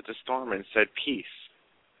just looked at the storm and said, peace.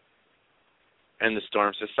 And the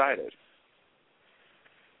storm subsided.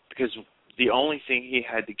 Because the only thing He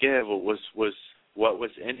had to give was what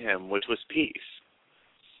was in Him, which was peace.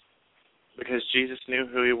 Because Jesus knew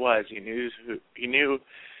who He was. He knew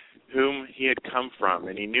whom He had come from,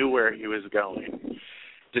 and He knew where He was going.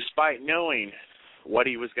 Despite knowing what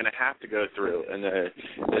He was going to have to go through and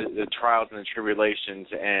the trials and the tribulations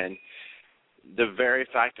and the very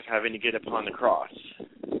fact of having to get upon the cross,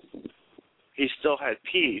 He still had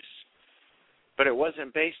peace, but it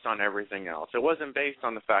wasn't based on everything else. It wasn't based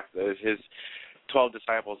on the fact that His 12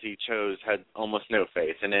 disciples he chose had almost no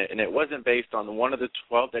faith. And it wasn't based on one of the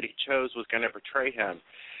 12 that he chose was going to betray him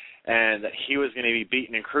and that he was going to be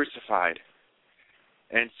beaten and crucified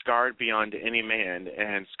and scarred beyond any man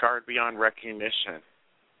and scarred beyond recognition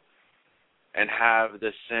and have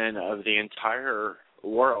the sin of the entire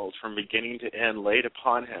world from beginning to end laid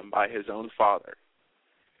upon him by his own Father.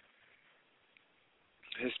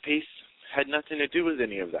 His peace had nothing to do with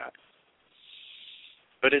any of that.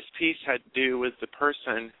 But his peace had to do with the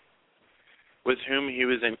person with whom he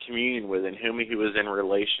was in communion with and whom he was in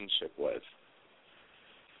relationship with.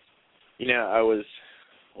 You know,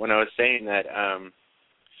 when I was saying that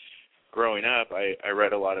growing up, I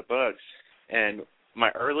read a lot of books, and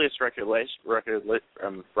my earliest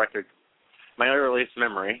my earliest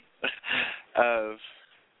memory of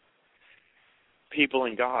people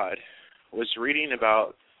in God was reading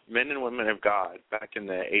about men and women of God back in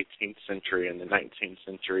the 18th century and the 19th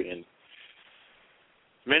century, and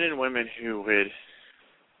men and women who would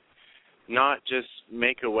not just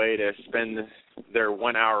make a way to spend their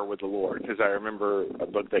 1 hour with the Lord, because I remember a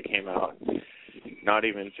book that came out not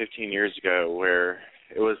even 15 years ago where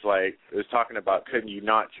it was talking about could you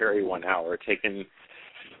not tarry 1 hour, taken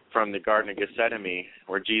from the Garden of Gethsemane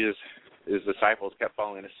where Jesus, his disciples kept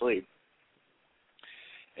falling asleep.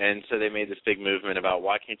 And so they made this big movement about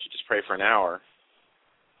why can't you just pray for an hour?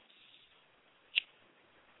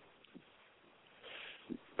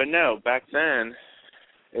 But no, back then,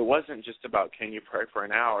 it wasn't just about can you pray for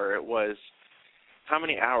an hour. It was how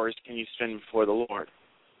many hours can you spend before the Lord?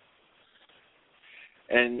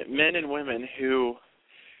 And men and women who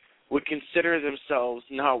would consider themselves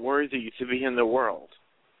not worthy to be in the world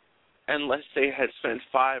unless they had spent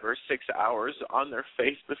 5 or 6 hours on their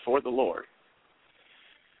face before the Lord,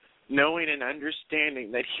 knowing and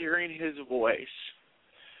understanding that hearing his voice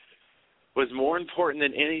was more important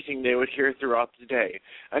than anything they would hear throughout the day,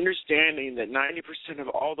 understanding that 90% of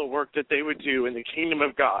all the work that they would do in the kingdom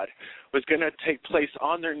of God was going to take place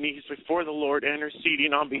on their knees before the Lord,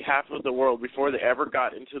 interceding on behalf of the world before they ever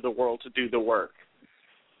got into the world to do the work.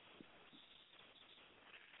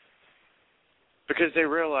 Because they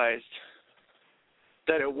realized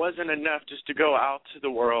that it wasn't enough just to go out to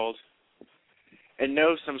the world and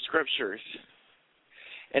know some scriptures.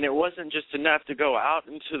 And it wasn't just enough to go out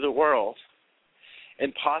into the world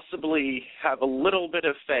and possibly have a little bit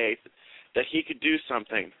of faith that he could do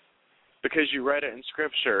something because you read it in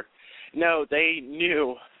Scripture. No, they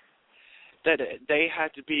knew that they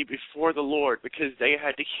had to be before the Lord because they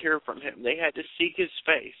had to hear from him. They had to seek his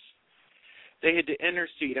face. They had to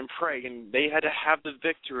intercede and pray, and they had to have the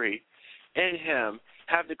victory in him,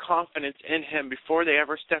 have the confidence in him before they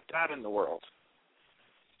ever stepped out in the world.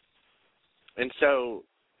 And so,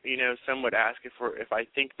 you know, some would ask if I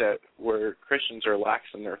think that where Christians are lax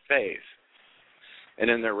in their faith and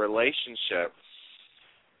in their relationship.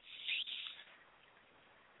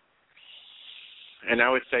 And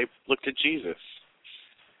I would say, look to Jesus.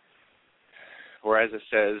 Whereas it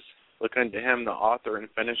says, look unto him, the author and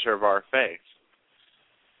finisher of our faith.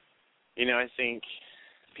 You know, I think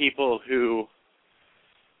people who,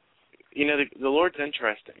 you know, the Lord's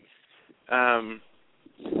interesting.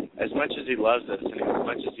 As much as he loves us and as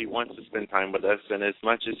much as he wants to spend time with us and as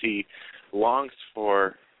much as he longs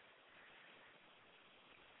for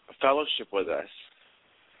a fellowship with us,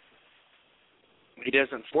 he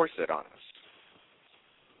doesn't force it on us.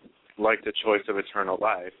 Like the choice of eternal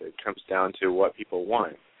life, it comes down to what people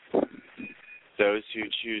want. Those who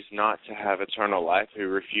choose not to have eternal life, who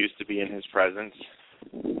refuse to be in his presence,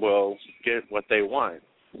 will get what they want,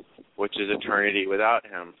 which is eternity without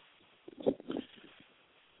him.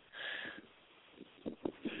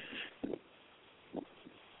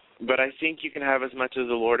 But I think you can have as much of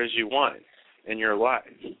the Lord as you want in your life.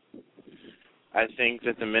 I think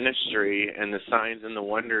that the ministry and the signs and the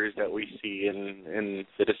wonders that we see in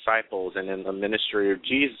the disciples and in the ministry of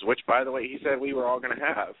Jesus, which, by the way, he said we were all going to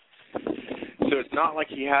have. So it's not like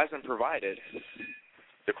he hasn't provided.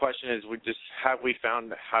 The question is, have we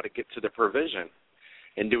found how to get to the provision?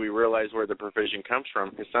 And do we realize where the provision comes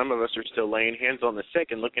from? Because some of us are still laying hands on the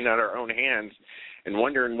sick and looking at our own hands and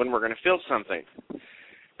wondering when we're going to feel something.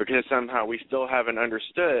 Because somehow we still haven't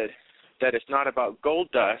understood that it's not about gold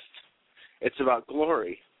dust, it's about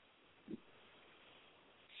glory.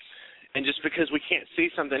 And just because we can't see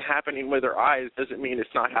something happening with our eyes doesn't mean it's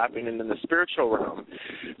not happening in the spiritual realm.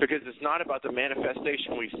 Because it's not about the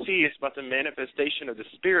manifestation we see, it's about the manifestation of the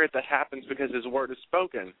Spirit that happens because his word is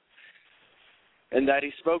spoken. And that he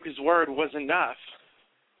spoke his word was enough.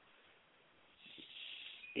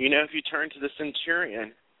 You know, if you turn to the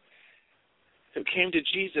centurion who came to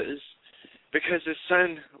Jesus because his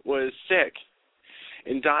son was sick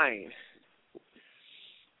and dying.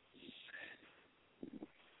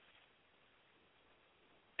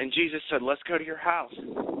 And Jesus said, let's go to your house.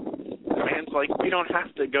 The man's like, we don't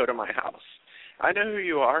have to go to my house. I know who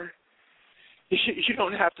you are. You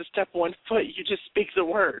don't have to step one foot. You just speak the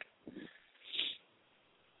word.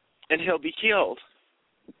 And he'll be healed.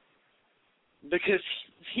 Because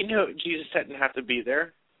he knew Jesus didn't have to be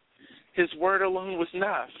there. His word alone was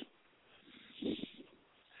enough.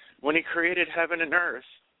 When he created heaven and earth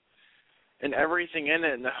and everything in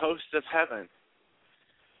it and the hosts of heaven,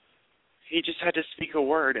 he just had to speak a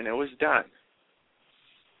word and it was done.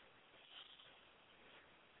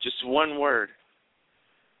 Just one word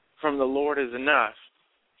from the Lord is enough.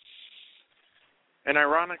 And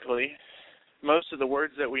ironically, most of the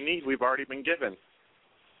words that we need, we've already been given.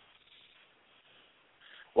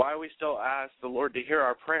 Why we still ask the Lord to hear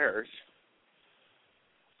our prayers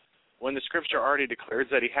when the Scripture already declares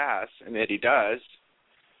that he has and that he does?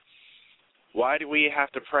 Why do we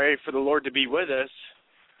have to pray for the Lord to be with us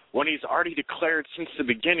when he's already declared since the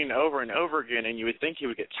beginning over and over again, and you would think he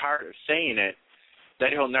would get tired of saying it,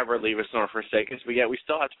 that he'll never leave us nor forsake us, but yet we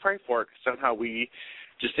still have to pray for it because somehow we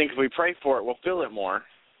just think if we pray for it, we'll feel it more.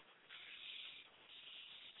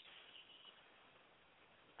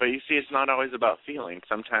 But you see, it's not always about feeling.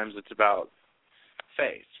 Sometimes it's about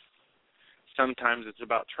faith. Sometimes it's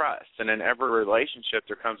about trust. And in every relationship,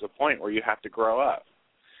 there comes a point where you have to grow up.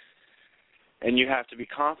 And you have to be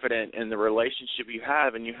confident in the relationship you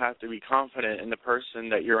have, and you have to be confident in the person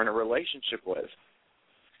that you're in a relationship with.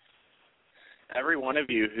 Every one of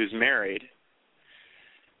you who's married,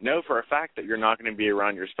 know for a fact that you're not going to be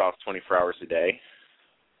around your spouse 24 hours a day.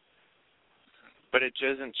 But it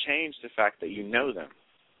doesn't change the fact that you know them.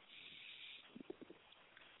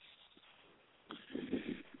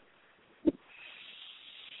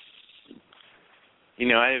 You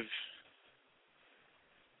know, I've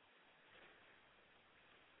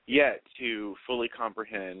yet to fully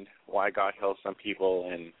comprehend why God heals some people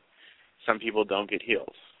and some people don't get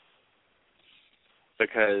healed.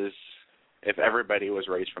 Because if everybody was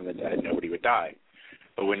raised from the dead, nobody would die.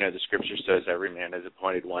 But we know the Scripture says every man is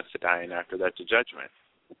appointed once to die, and after that's a judgment.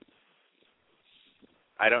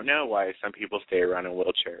 I don't know why some people stay around in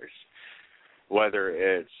wheelchairs, whether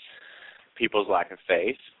it's people's lack of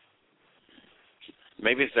faith.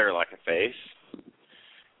 Maybe it's their lack of faith.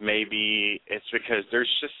 Maybe it's because there's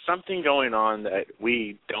just something going on that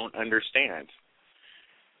we don't understand.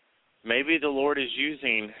 Maybe the Lord is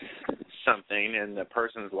using something in the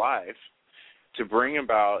person's life to bring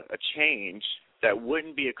about a change that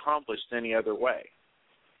wouldn't be accomplished any other way.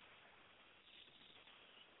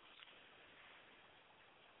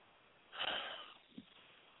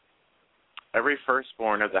 Every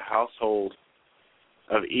firstborn of the household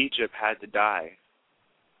of Egypt had to die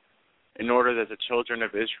in order that the children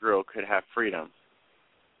of Israel could have freedom.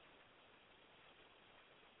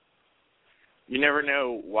 You never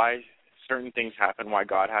know why certain things happen, why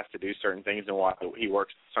God has to do certain things, and why he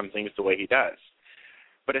works some things the way he does.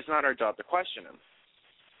 But it's not our job to question him.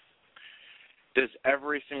 Does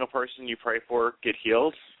every single person you pray for get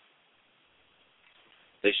healed?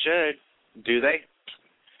 They should. Do they?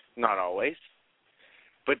 Not always.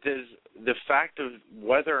 But does the fact of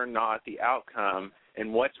whether or not the outcome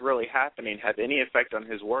and what's really happening have any effect on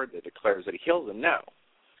his word that declares that he heals them? No.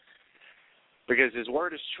 Because his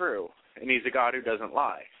word is true, and he's a God who doesn't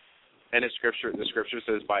lie. And the scripture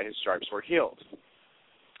says, by his stripes we're healed.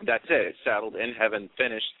 That's it. It's settled in heaven,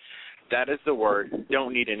 finished. That is the word.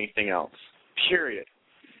 Don't need anything else. Period.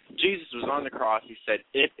 Jesus was on the cross. He said,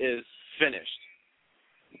 it is finished.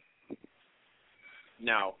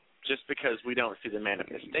 Now, just because we don't see the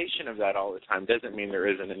manifestation of that all the time doesn't mean there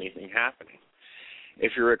isn't anything happening.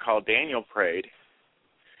 If you recall, Daniel prayed,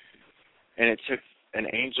 and it took an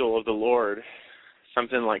angel of the Lord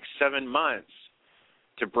something like 7 months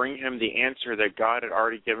to bring him the answer that God had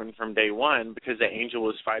already given from day one, because the angel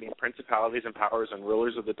was fighting principalities and powers and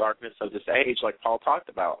rulers of the darkness of this age, like Paul talked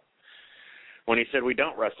about, when he said we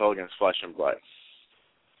don't wrestle against flesh and blood.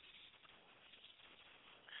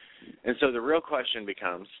 And so the real question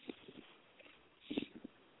becomes,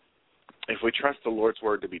 if we trust the Lord's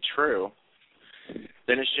word to be true,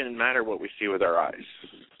 then it shouldn't matter what we see with our eyes.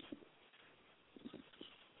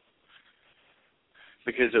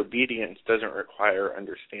 Because obedience doesn't require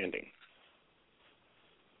understanding.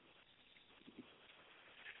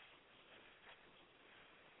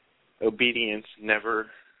 Obedience never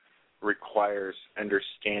requires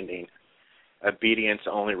understanding. Obedience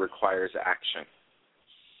only requires action.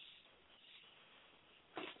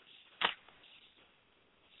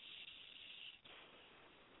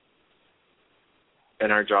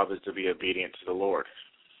 And our job is to be obedient to the Lord.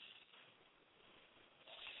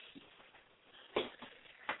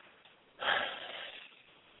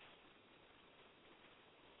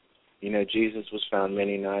 You know, Jesus was found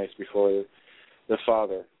many nights before the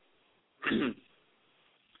Father. And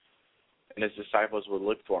his disciples would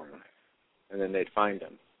look for him. And then they'd find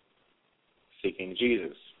him. Seeking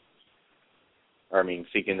Jesus.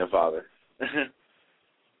 Seeking the Father.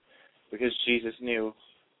 Because Jesus knew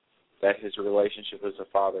that his relationship with the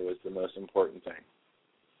Father was the most important thing.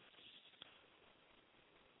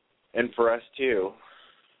 And for us too,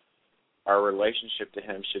 our relationship to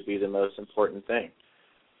him should be the most important thing.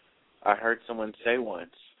 I heard someone say once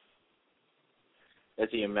that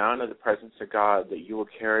the amount of the presence of God that you will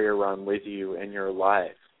carry around with you in your life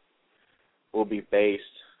will be based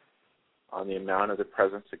on the amount of the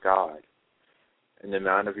presence of God and the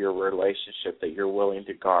amount of your relationship that you're willing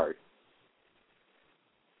to guard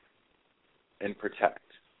and protect.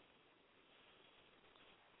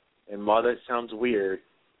 And while that sounds weird,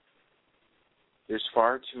 there's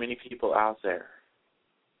far too many people out there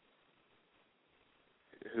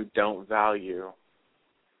who don't value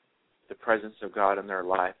the presence of God in their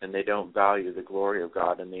life, and they don't value the glory of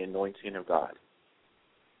God and the anointing of God.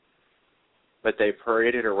 But they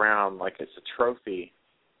parade it around like it's a trophy,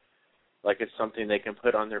 like it's something they can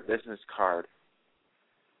put on their business card,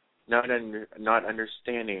 not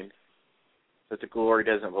understanding that the glory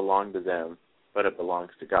doesn't belong to them, but it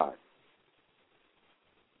belongs to God.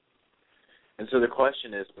 And so the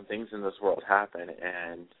question is, when things in this world happen,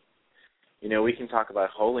 and, you know, we can talk about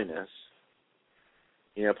holiness.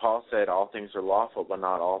 You know, Paul said all things are lawful, but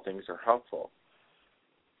not all things are helpful.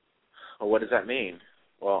 Well, what does that mean?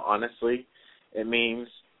 Well, honestly, it means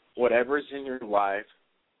whatever's in your life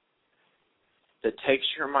that takes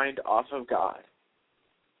your mind off of God,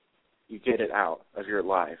 you get it out of your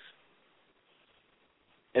life.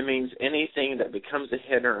 It means anything that becomes a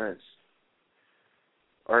hindrance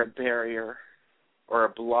or a barrier or a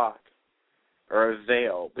block or a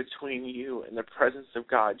veil between you and the presence of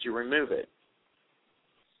God, you remove it.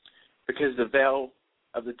 Because the veil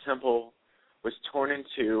of the temple was torn in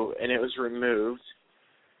two and it was removed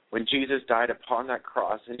when Jesus died upon that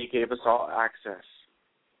cross, and he gave us all access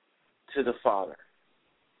to the Father.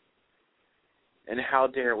 And how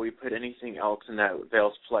dare we put anything else in that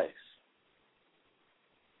veil's place,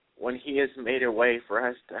 when he has made a way for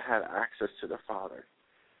us to have access to the Father?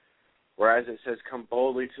 Whereas it says, come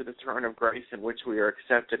boldly to the throne of grace in which we are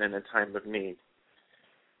accepted in a time of need.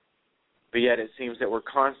 But yet it seems that we're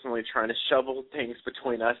constantly trying to shovel things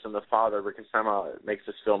between us and the Father because somehow it makes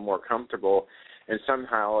us feel more comfortable. And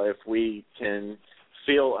somehow if we can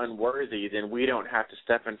feel unworthy, then we don't have to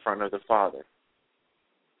step in front of the Father,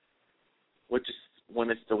 which is when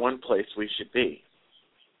it's the one place we should be.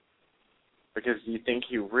 Because you think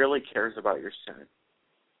he really cares about your sin.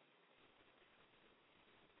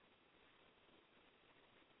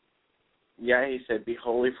 Yeah, he said, be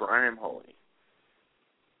holy for I am holy.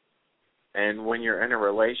 And when you're in a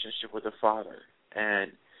relationship with the Father,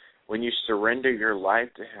 and when you surrender your life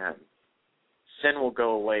to him, sin will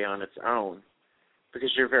go away on its own, because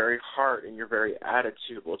your very heart and your very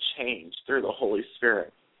attitude will change through the Holy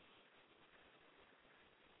Spirit.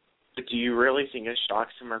 But do you really think it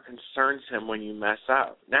shocks him or concerns him when you mess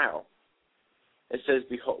up? No. It says,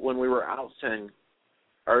 behold, when we were out sin,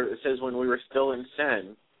 or it says when we were still in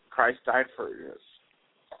sin, Christ died for us.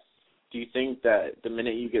 Do you think that the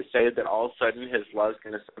minute you get saved that all of a sudden his love is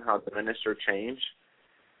going to somehow diminish or change?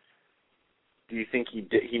 Do you think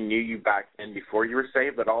he knew you back then before you were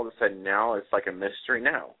saved, but all of a sudden now it's like a mystery?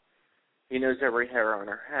 No. He knows every hair on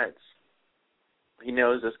our heads. He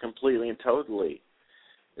knows us completely and totally.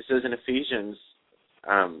 It says in Ephesians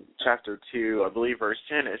chapter 2, I believe verse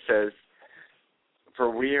 10, it says, for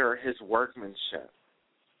we are his workmanship.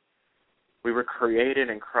 We were created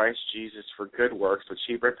in Christ Jesus for good works, which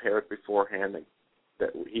he prepared beforehand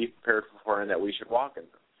that we should walk in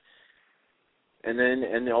them. And then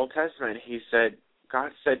in the Old Testament,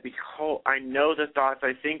 God said, behold, I know the thoughts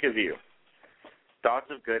I think of you, thoughts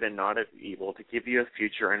of good and not of evil, to give you a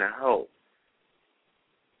future and a hope.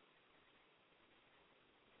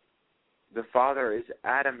 The Father is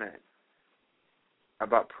adamant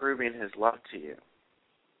about proving his love to you.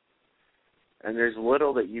 And there's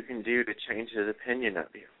little that you can do to change his opinion of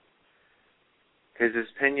you, because his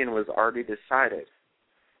opinion was already decided.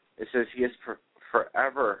 It says he has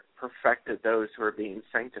forever perfected those who are being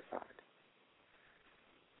sanctified.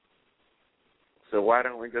 So why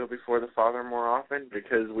don't we go before the Father more often?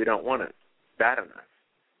 Because we don't want it bad enough.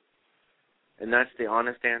 And that's the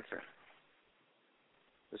honest answer.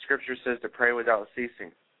 The Scripture says to pray without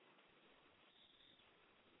ceasing.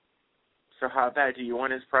 So how bad do you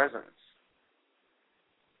want his presence?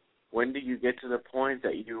 When do you get to the point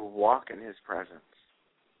that you walk in his presence?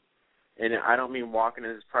 And I don't mean walking in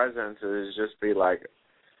his presence as just be like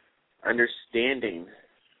understanding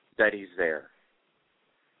that he's there,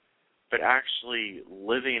 but actually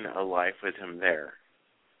living a life with him there.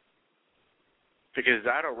 Because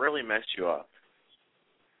that'll really mess you up.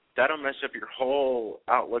 That'll mess up your whole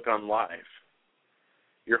outlook on life,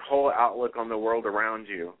 your whole outlook on the world around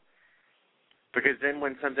you. Because then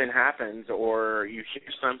when something happens or you hear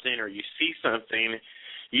something or you see something,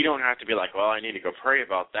 you don't have to be like, well, I need to go pray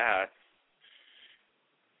about that.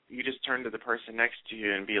 You just turn to the person next to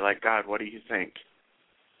you and be like, God, what do you think?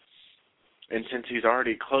 And since he's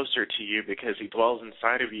already closer to you because he dwells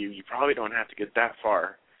inside of you, you probably don't have to get that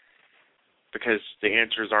far because the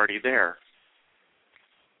answer is already there.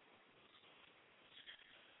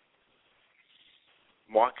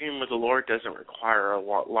 Walking with the Lord doesn't require a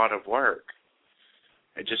lot of work.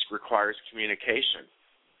 It just requires communication.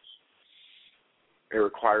 It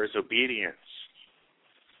requires obedience.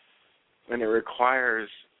 And it requires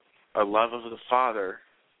a love of the Father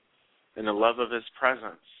and a love of his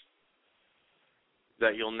presence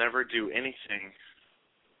that you'll never do anything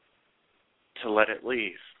to let it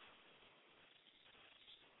leave.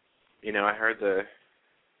 You know, I heard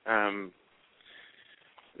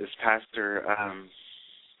this pastor,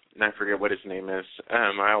 and I forget what his name is,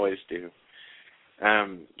 I always do,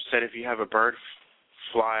 said if you have a bird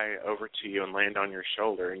fly over to you and land on your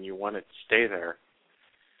shoulder and you want it to stay there,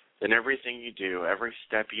 then everything you do, every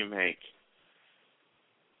step you make,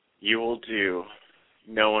 you will do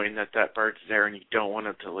knowing that that bird's there and you don't want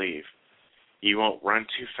it to leave. You won't run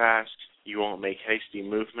too fast. You won't make hasty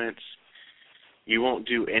movements. You won't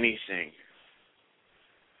do anything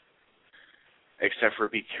except for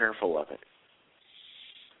be careful of it.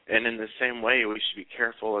 And in the same way, we should be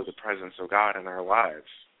careful of the presence of God in our lives.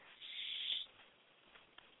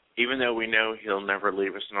 Even though we know he'll never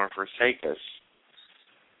leave us nor forsake us,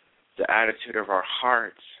 the attitude of our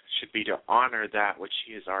hearts should be to honor that which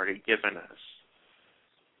he has already given us.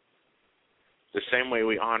 The same way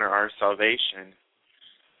we honor our salvation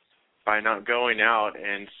by not going out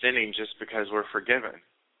and sinning just because we're forgiven.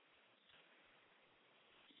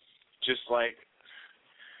 Just like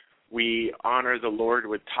we honor the Lord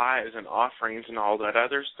with tithes and offerings and all that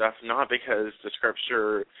other stuff, not because the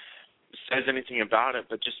Scripture says anything about it,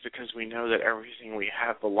 but just because we know that everything we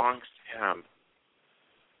have belongs to him.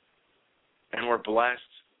 And we're blessed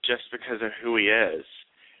just because of who he is.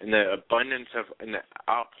 And the abundance of and the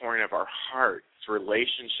outpouring of our heart's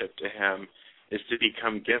relationship to him is to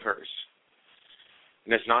become givers.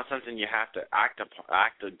 And it's not something you have to act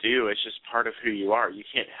to do. It's just part of who you are. You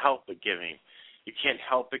can't help but giving. You can't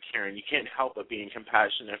help but caring. You can't help but being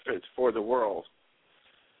compassionate for the world.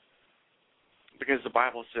 Because the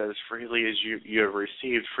Bible says, freely as you have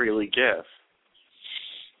received, freely give.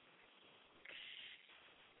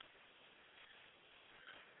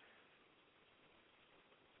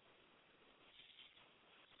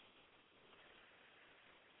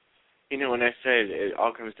 You know, when I say it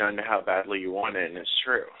all comes down to how badly you want it, and it's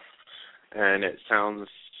true. And it sounds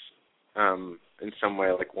in some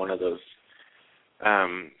way like one of those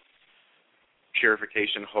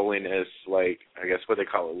purification, holiness, like, I guess what they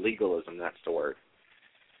call it, legalism, that's the word.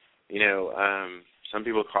 You know, some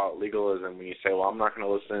people call it legalism when you say, well, I'm not going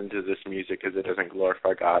to listen to this music because it doesn't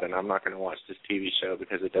glorify God, and I'm not going to watch this TV show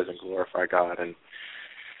because it doesn't glorify God, and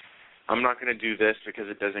I'm not going to do this because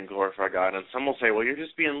it doesn't glorify God. And some will say, well, you're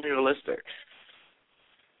just being legalistic.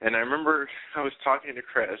 And I remember I was talking to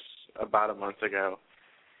Chris about a month ago,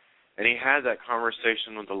 and he had that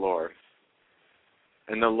conversation with the Lord.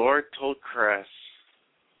 And the Lord told Chris,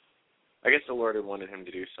 I guess the Lord had wanted him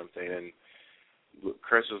to do something, and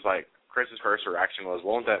Chris was like, Chris's first reaction was,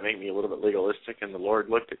 won't that make me a little bit legalistic? And the Lord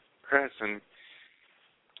looked at Chris, and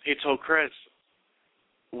he told Chris,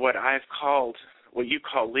 what you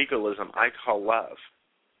call legalism, I call love.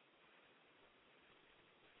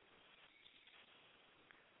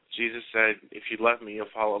 Jesus said, if you love me, you'll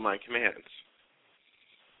follow my commands.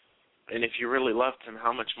 And if you really loved him,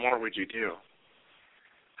 how much more would you do?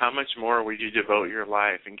 How much more would you devote your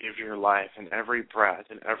life and give your life and every breath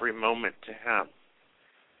and every moment to him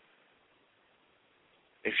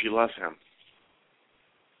if you love him?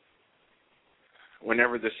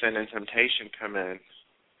 Whenever the sin and temptation come in,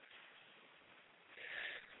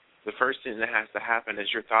 the first thing that has to happen is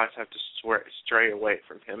your thoughts have to stray away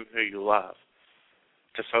from him who you love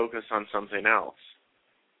to focus on something else.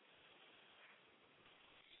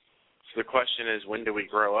 So the question is, when do we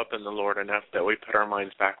grow up in the Lord enough that we put our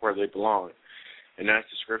minds back where they belong? And as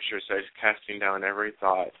the Scripture says, casting down every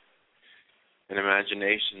thought an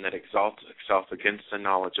imagination that exalts itself against the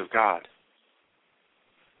knowledge of God.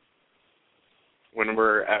 When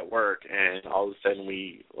we're at work and all of a sudden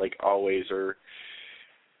we, like always, are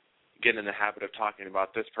get in the habit of talking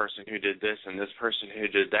about this person who did this and this person who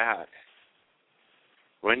did that,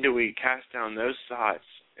 when do we cast down those thoughts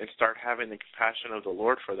and start having the compassion of the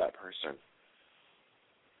Lord for that person?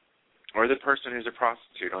 Or the person who's a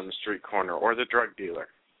prostitute on the street corner, or the drug dealer,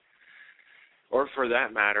 or for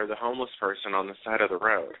that matter, the homeless person on the side of the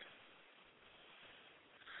road.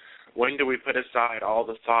 When do we put aside all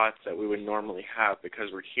the thoughts that we would normally have because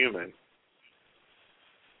we're human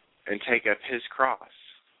and take up his cross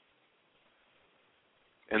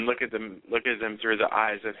and look at them through the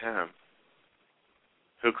eyes of him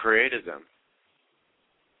who created them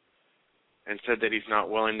and said that he's not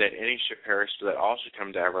willing that any should perish, but that all should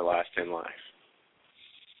come to everlasting life?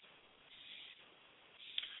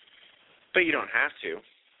 But you don't have to.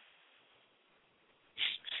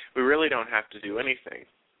 We really don't have to do anything.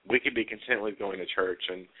 We could be content with going to church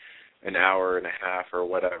and an hour and a half or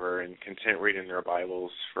whatever, and content reading their Bibles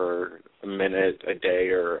for a minute a day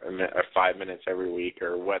or 5 minutes every week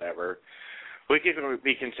or whatever. We could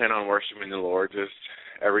be content on worshiping the Lord just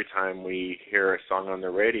every time we hear a song on the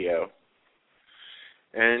radio.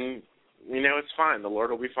 And, it's fine. The Lord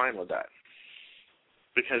will be fine with that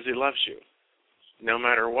because he loves you no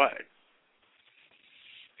matter what.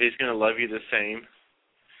 He's going to love you the same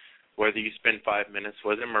whether you spend 5 minutes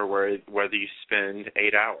with him or whether you spend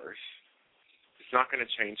 8 hours. It's not going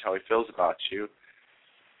to change how he feels about you.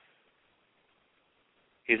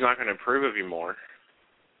 He's not going to approve of you more.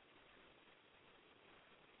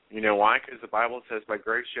 You know why? Because the Bible says, by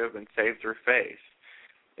grace you have been saved through faith.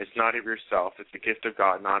 It's not of yourself. It's a gift of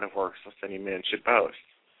God, not of works, lest any man should boast.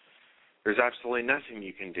 There's absolutely nothing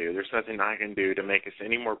you can do. There's nothing I can do to make us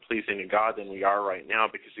any more pleasing to God than we are right now,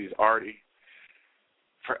 because he's already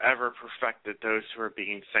forever perfected those who are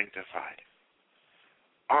being sanctified.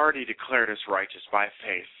 Already declared us righteous by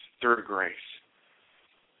faith through grace.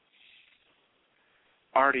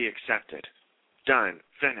 Already accepted. Done.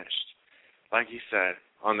 Finished. Like he said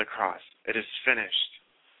on the cross, it is finished.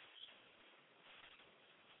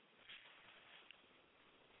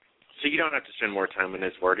 So you don't have to spend more time in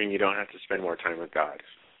his word, and you don't have to spend more time with God.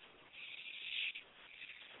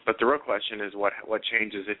 But the real question is what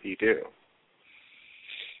changes if you do?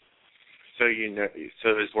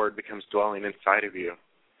 So his word becomes dwelling inside of you.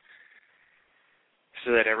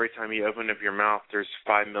 So that every time you open up your mouth, there's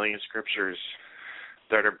 5 million scriptures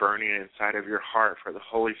that are burning inside of your heart for the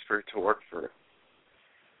Holy Spirit to work through.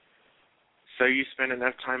 So you spend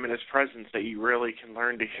enough time in his presence that you really can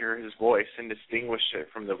learn to hear his voice and distinguish it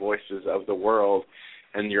from the voices of the world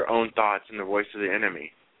and your own thoughts and the voice of the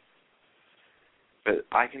enemy. But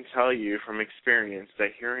I can tell you from experience that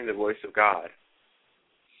hearing the voice of God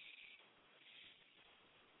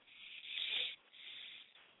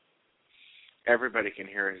everybody can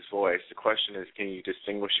hear his voice. The question is, can you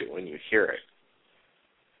distinguish it when you hear it?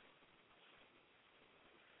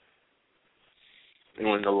 And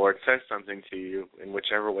when the Lord says something to you, in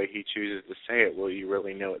whichever way he chooses to say it, will you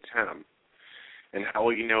really know it's him? And how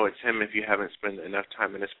will you know it's him if you haven't spent enough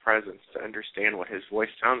time in his presence to understand what his voice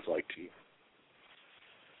sounds like to you?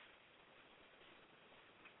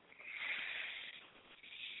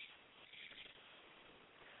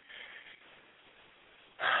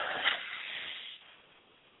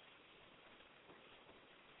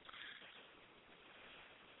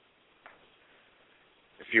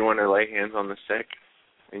 If you want to lay hands on the sick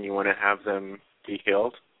and you want to have them be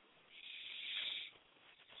healed,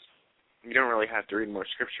 you don't really have to read more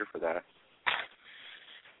scripture for that.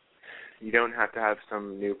 You don't have to have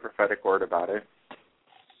some new prophetic word about it.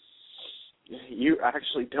 You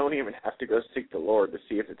actually don't even have to go seek the Lord to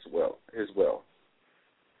see if it's his will.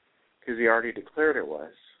 Because he already declared it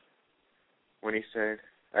was. When he said,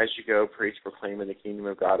 as you go, preach, proclaim, and the kingdom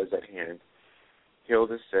of God is at hand. Heal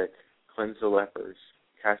the sick, cleanse the lepers,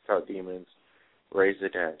 cast out demons, raise the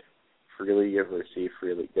dead. Freely give, receive,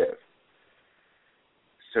 freely give.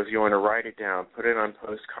 So if you want to write it down, put it on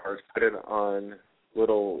postcards, put it on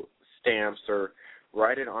little stamps, or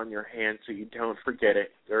write it on your hand so you don't forget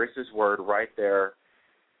it. There is his word right there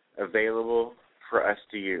available for us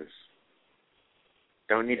to use.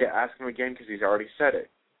 Don't need to ask him again because he's already said it.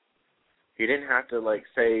 He didn't have to,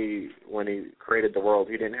 say when he created the world,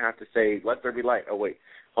 he didn't have to say, let there be light. Oh, wait,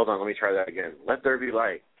 hold on, let me try that again. Let there be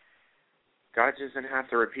light. God doesn't have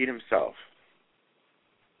to repeat himself.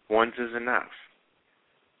 Once is enough.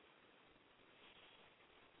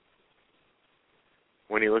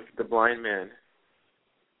 When he looked at the blind men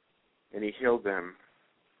and he healed them,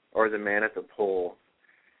 or the man at the pool,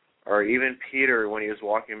 Or even Peter when he was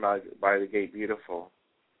walking by the gate beautiful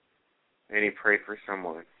and he prayed for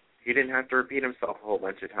someone. He didn't have to repeat himself a whole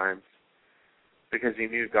bunch of times because he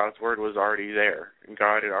knew God's word was already there and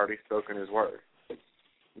God had already spoken his word.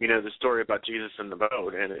 You know, the story about Jesus in the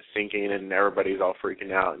boat and it's sinking and everybody's all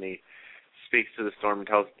freaking out and he speaks to the storm and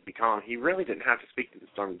tells it to be calm. He really didn't have to speak to the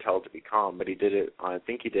storm and tell it to be calm, but he did it, I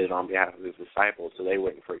think he did it on behalf of his disciples so they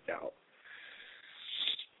wouldn't freak out.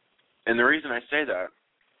 And the reason I say that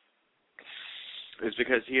is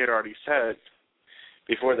because he had already said,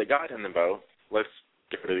 before they got in the boat, let's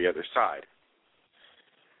go to the other side.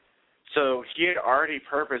 So he had already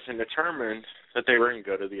purposed and determined that they were going to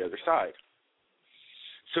go to the other side.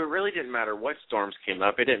 So it really didn't matter what storms came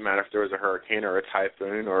up. It didn't matter if there was a hurricane or a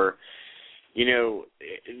typhoon or, you know,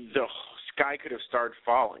 the sky could have started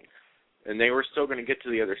falling. And they were still going to get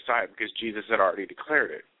to the other side because Jesus had already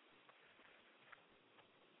declared it.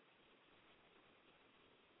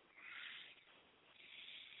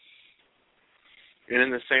 And in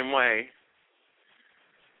the same way,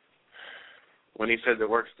 when he said, the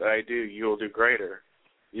works that I do, you will do greater.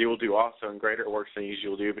 You will do also and greater works than you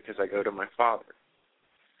will do because I go to my Father.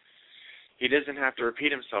 He doesn't have to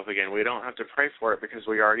repeat himself again. We don't have to pray for it because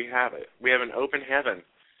we already have it. We have an open heaven.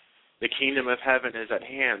 The kingdom of heaven is at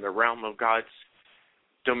hand. The realm of God's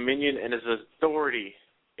dominion and his authority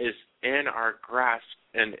is in our grasp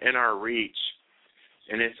and in our reach.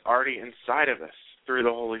 And it's already inside of us through the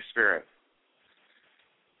Holy Spirit.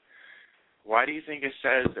 Why do you think it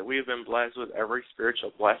says that we have been blessed with every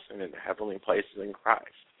spiritual blessing in heavenly places in Christ?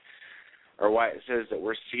 Or why it says that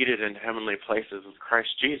we're seated in heavenly places with Christ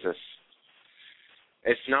Jesus?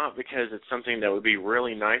 It's not because it's something that would be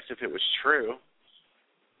really nice if it was true.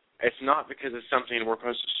 It's not because it's something we're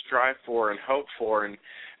supposed to strive for and hope for, and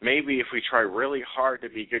maybe if we try really hard to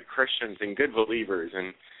be good Christians and good believers,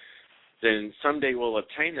 and then someday we'll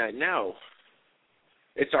obtain that. No.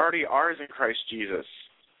 It's already ours in Christ Jesus.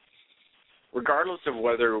 Regardless of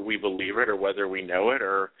whether we believe it or whether we know it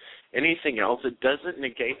or anything else, it doesn't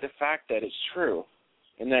negate the fact that it's true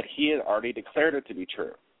and that he had already declared it to be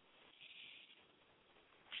true.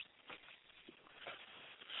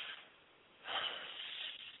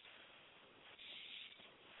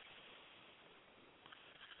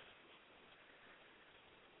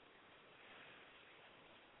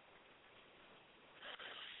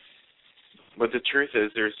 But the truth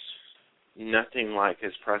is, there's nothing like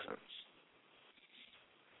his presence.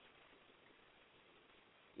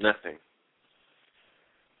 Nothing.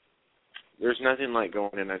 There's nothing like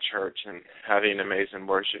going in a church and having amazing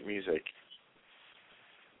worship music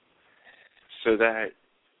so that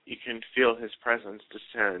you can feel his presence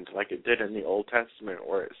descend like it did in the Old Testament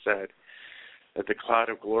where it said that the cloud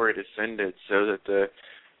of glory descended so that the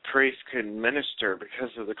priest could minister because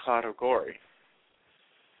of the cloud of glory.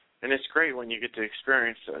 And it's great when you get to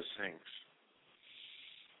experience those things.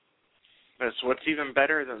 But what's even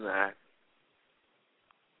better than that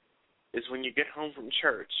is when you get home from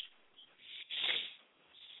church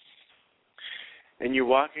and you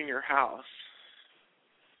walk in your house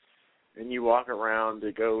and you walk around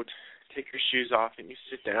to go take your shoes off and you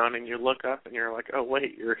sit down and you look up and you're like, oh,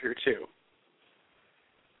 wait, you're here too.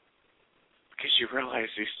 Because you realize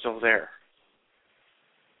he's still there.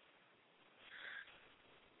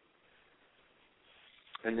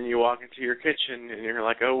 And then you walk into your kitchen and you're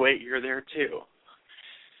like, oh, wait, you're there too.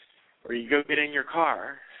 Or you go get in your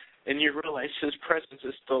car and you realize his presence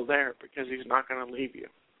is still there because he's not going to leave you.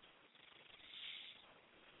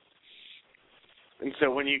 And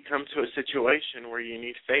so when you come to a situation where you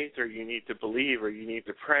need faith or you need to believe or you need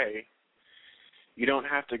to pray, you don't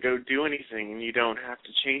have to go do anything and you don't have to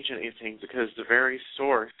change anything because the very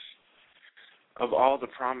source of all the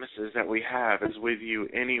promises that we have is with you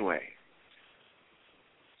anyway.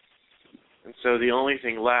 And so the only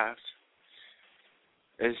thing left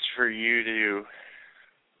is for you to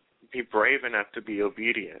be brave enough to be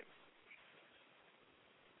obedient,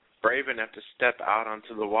 brave enough to step out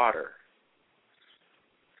onto the water.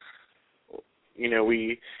 You know,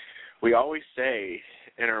 we always say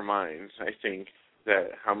in our minds, I think, that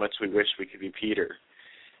how much we wish we could be Peter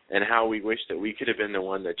and how we wish that we could have been the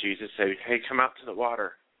one that Jesus said, hey, come out to the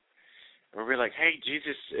water. And we're like, hey,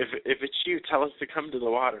 Jesus, if it's you, tell us to come to the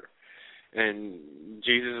water. And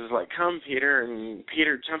Jesus is like, come, Peter. And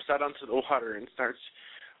Peter jumps out onto the water and starts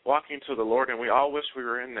walking to the Lord. And we all wish we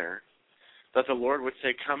were in there, that the Lord would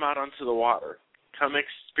say, come out onto the water. Come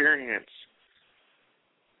experience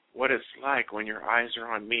what it's like when your eyes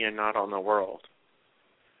are on me and not on the world.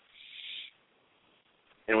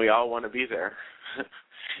 And we all want to be there,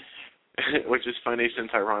 which is funny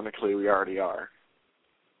since ironically we already are.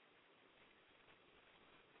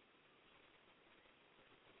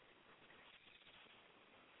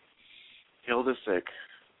 Heal the sick,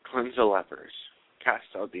 cleanse the lepers, cast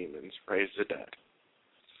out demons, raise the dead.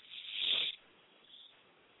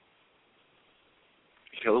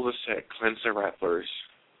 Heal the sick, cleanse the lepers,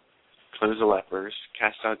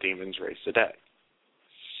 cast out demons, raise the dead.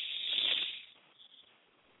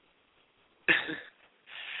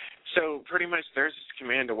 So pretty much there's this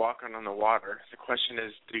command to walk on the water. The question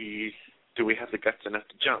is, do we have the guts enough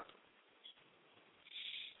to jump?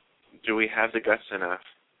 Do we have the guts enough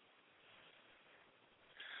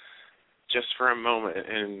just for a moment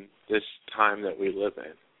in this time that we live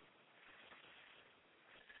in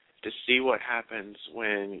to see what happens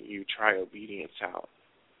when you try obedience out?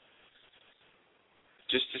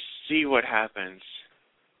 Just to see what happens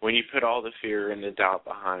when you put all the fear and the doubt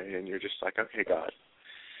behind and you're just like, okay, God,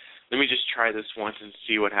 let me just try this once and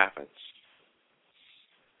see what happens.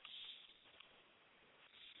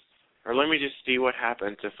 Or let me just see what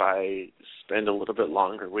happens if I spend a little bit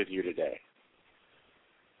longer with you today.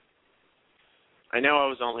 I know I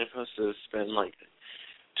was only supposed to spend like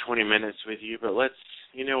 20 minutes with you, but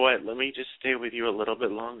you know what, let me just stay with you a little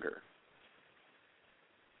bit longer.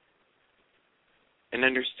 And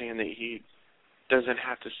understand that he doesn't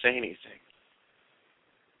have to say anything.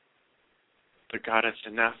 But God, it's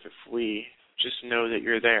enough if we just know that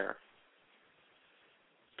you're there.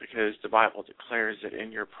 Because the Bible declares that in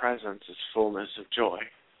your presence is fullness of joy.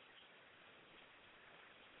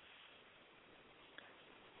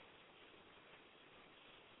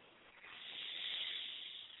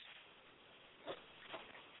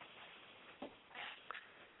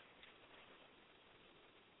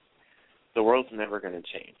 The world's never going to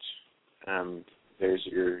change. There's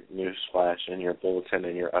your news flash and your bulletin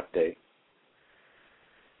and your update.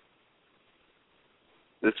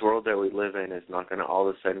 This world that we live in is not going to all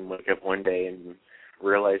of a sudden wake up one day and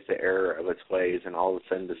realize the error of its ways and all of a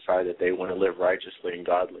sudden decide that they want to live righteously and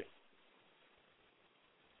godly.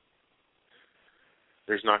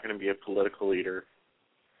 There's not going to be a political leader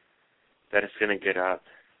that is going to get up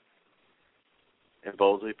and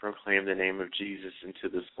boldly proclaim the name of Jesus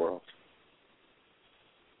into this world.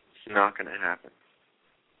 It's not going to happen.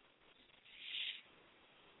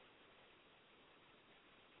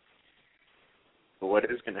 But what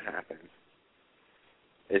is going to happen?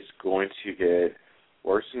 It's going to get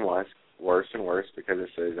worse and worse, because it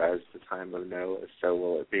says, as the time of Noah, so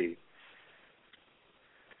will it be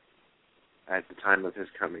at the time of his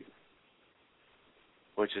coming,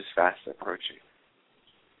 which is fast approaching.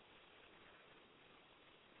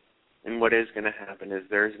 And what is going to happen is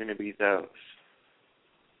there's going to be those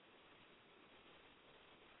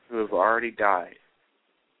who have already died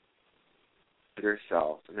to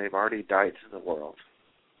themselves, and they've already died to the world.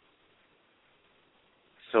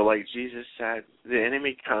 So like Jesus said, the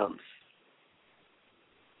enemy comes,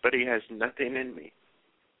 but he has nothing in me.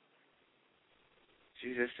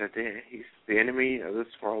 Jesus said the enemy of this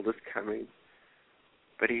world is coming,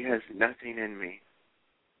 but he has nothing in me.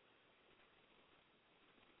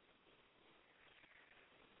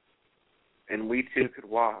 And we too could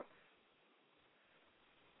walk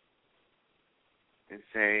and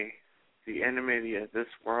say, the enemy of this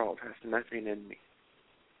world has nothing in me.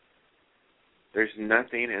 There's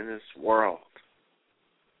nothing in this world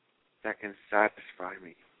that can satisfy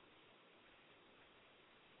me.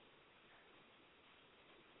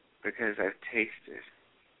 Because I've tasted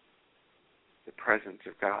the presence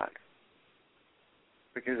of God.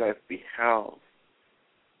 Because I've beheld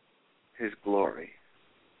his glory.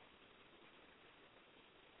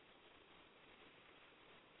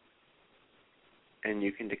 And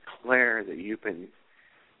you can declare that you've been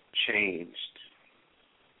changed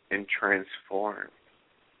and transformed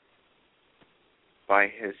by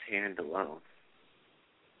his hand alone.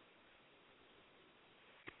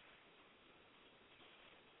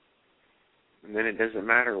 And then it doesn't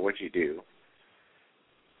matter what you do,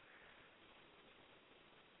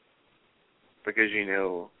 because you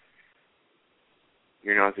know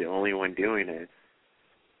you're not the only one doing it,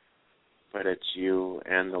 but it's you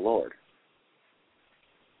and the Lord.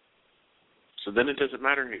 So then it doesn't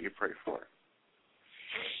matter who you pray for.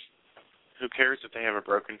 Who cares if they have a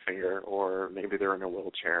broken finger, or maybe they're in a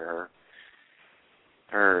wheelchair,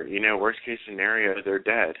 or worst case scenario, they're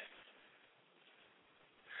dead.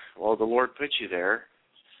 Well, the Lord put you there.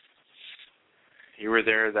 You were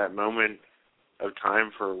there at that moment of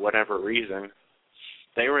time for whatever reason.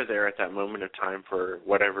 They were there at that moment of time for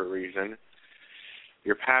whatever reason.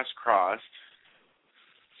 Your paths crossed.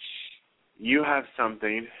 You have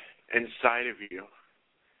something inside of you.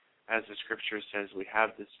 As the scripture says, we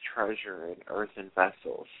have this treasure in earthen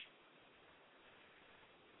vessels.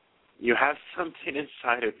 You have something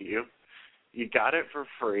inside of you. You got it for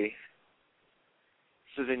free.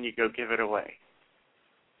 So then you go give it away.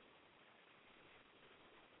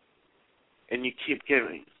 And you keep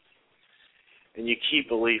giving. And you keep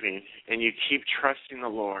believing. And you keep trusting the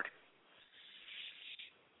Lord.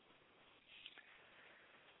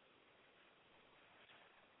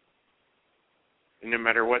 And no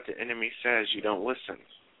matter what the enemy says, you don't listen.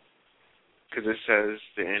 Because it says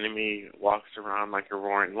the enemy walks around like a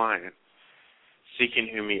roaring lion, seeking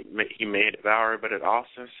whom he may devour, but it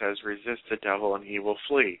also says resist the devil and he will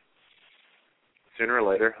flee. Sooner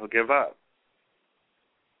or later, he'll give up.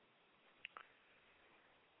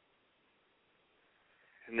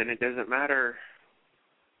 And then it doesn't matter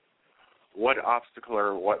what obstacle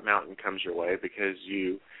or what mountain comes your way, because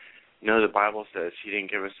you know the Bible says he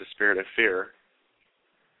didn't give us the spirit of fear,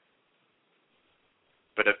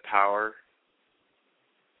 but of power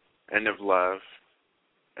and of love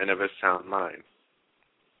and of a sound mind.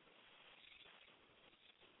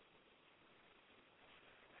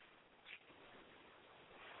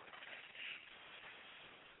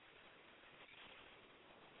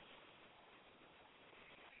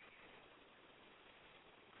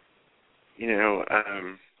 You know,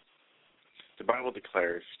 the Bible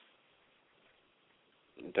declares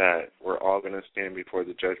that we're all going to stand before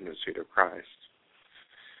the judgment seat of Christ.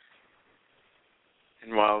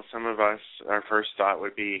 And while some of us, our first thought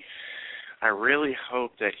would be, I really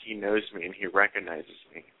hope that he knows me and he recognizes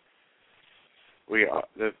me. We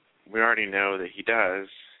already know that he does,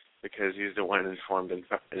 because he's the one who formed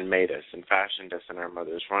and made us and fashioned us in our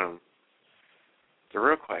mother's womb. The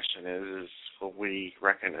real question is will we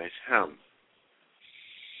recognize him?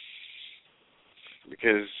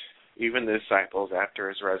 Because even the disciples after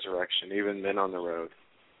his resurrection, even men on the road,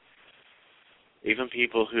 even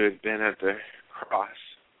people who had been at the cross,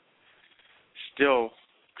 still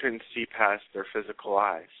couldn't see past their physical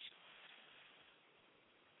eyes.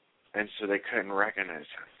 And so they couldn't recognize him.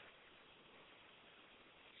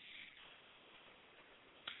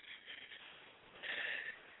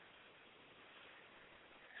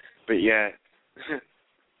 But yet,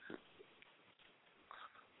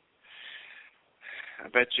 I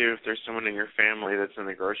bet you if there's someone in your family that's in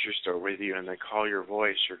the grocery store with you and they call your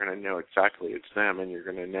voice, you're going to know exactly it's them, and you're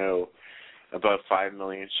going to know above 5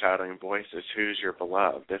 million shouting voices who's your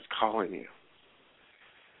beloved that's calling you.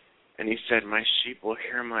 And he said, my sheep will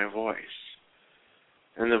hear my voice,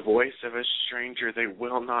 and the voice of a stranger they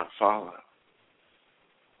will not follow.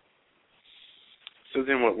 So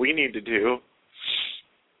then what we need to do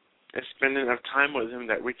is spend enough time with him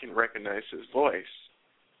that we can recognize his voice.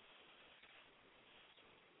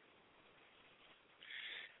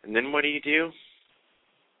 And then what do?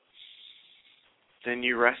 Then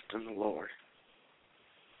you rest in the Lord.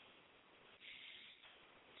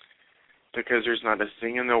 Because there's not a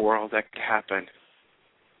thing in the world that could happen.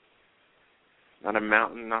 Not a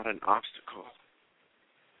mountain, not an obstacle.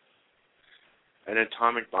 An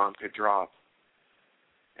atomic bomb could drop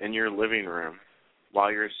in your living room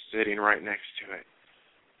while you're sitting right next to it.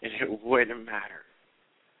 And it wouldn't matter.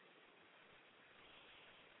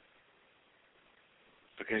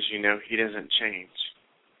 Because you know he doesn't change.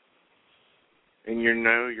 And you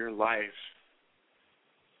know your life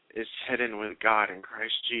is hidden with God in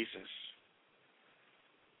Christ Jesus.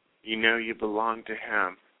 You know you belong to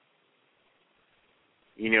him.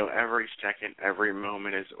 You know every second, every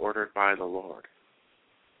moment is ordered by the Lord.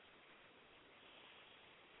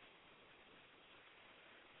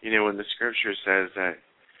 You know, when the scripture says that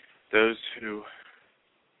those who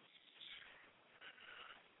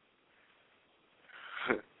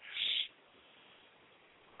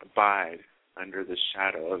abide under the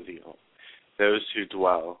shadow of those who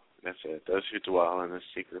dwell, that's it, those who dwell in the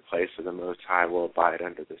secret place of the Most High will abide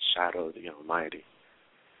under the shadow of the Almighty.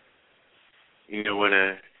 You know, when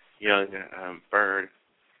a young bird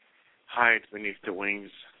hides beneath the wings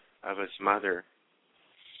of its mother,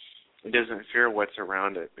 it doesn't fear what's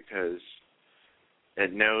around it because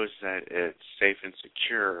it knows that it's safe and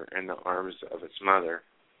secure in the arms of its mother.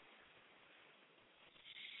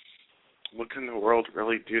 What can the world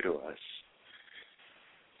really do to us?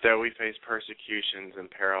 Though we face persecutions and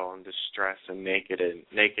peril and distress and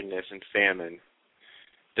nakedness and famine,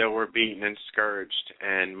 though we're beaten and scourged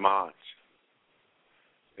and mocked,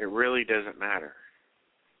 it really doesn't matter.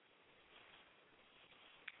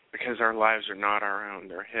 Because our lives are not our own,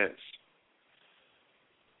 they're his.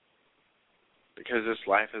 Because this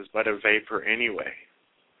life is but a vapor anyway.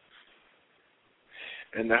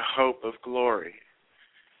 And the hope of glory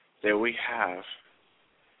that we have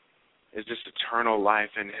is this eternal life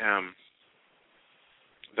in him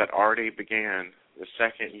that already began the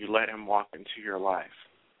second you let him walk into your life.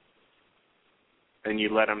 and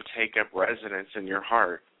you let him take up residence in your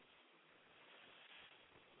heart.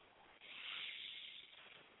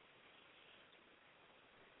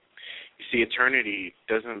 You see, eternity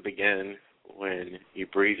doesn't begin when you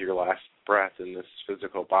breathe your last breath in this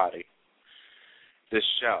physical body, this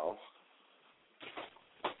shell.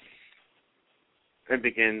 It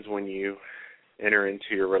begins when you enter into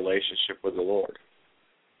your relationship with the Lord.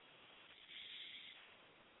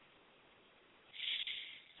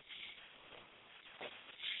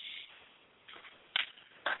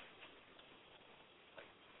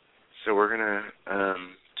 So we're going to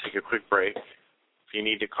take a quick break. If you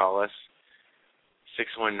need to call us,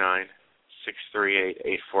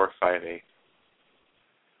 619-638-8458.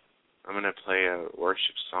 I'm going to play a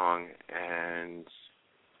worship song, and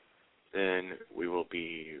then we will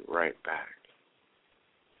be right back.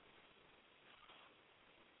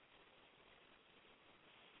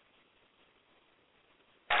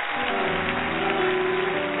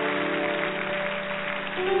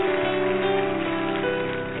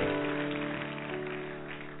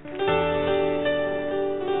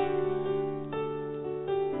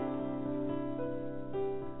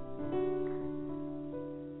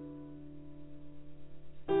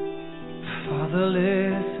 Father,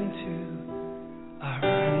 listen to our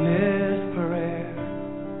earnest prayer.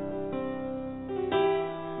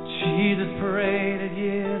 Jesus prayed it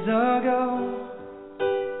years ago.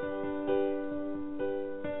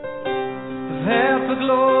 There's the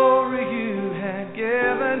glory you had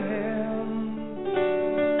given him.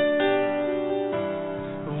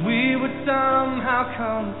 We would somehow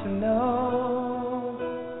come to know.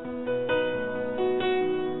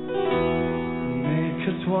 Make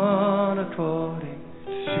us one according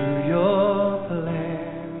to your plan.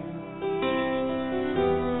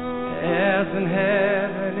 As in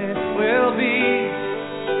heaven it will be.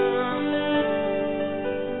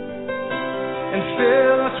 And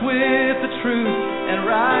fill us with the truth and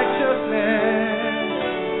righteousness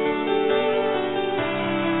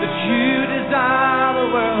that you desire the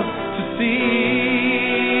world to see.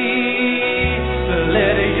 So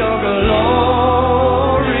let your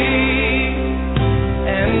glory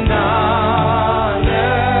and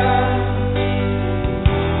honor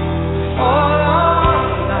fall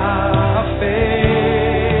on our faith.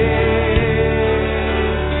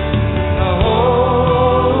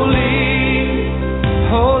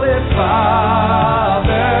 Holy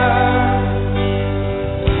Father,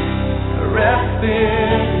 rest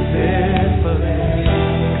in this place.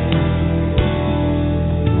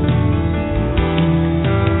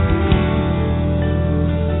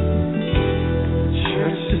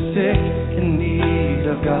 Church is sick in need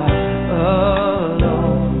of God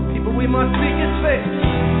alone. People, we must seek His face,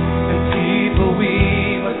 and people, we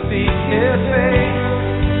must seek His face.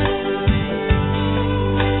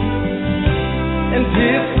 And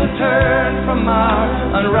if we turn from our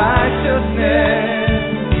unrighteousness,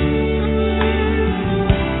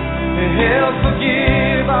 He'll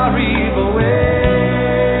forgive our evil ways.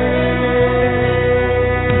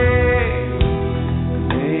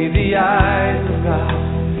 May the eyes of God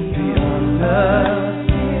be on us,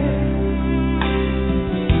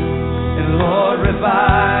 and Lord,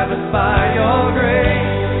 revive us by your grace.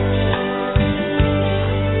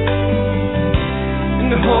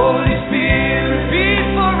 And the Holy Spirit be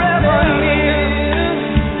forever near.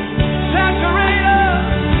 Saturate us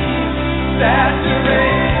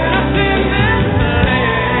in this place.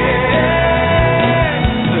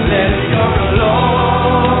 Let your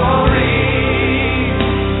glory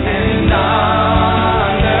and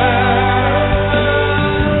honor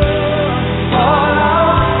fall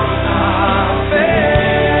on our faith.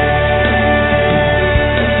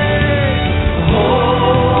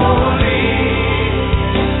 Holy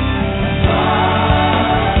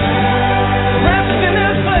rest in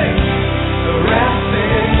this place. Rest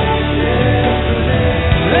in this place.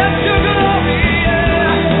 Let your glory,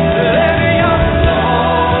 let your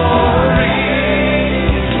glory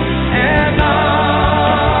and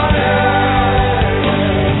honor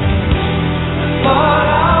fall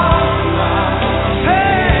on our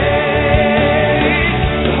faith.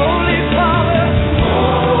 Holy Father,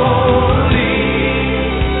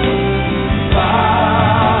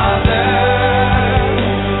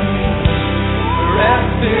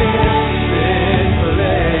 rest in this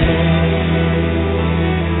place.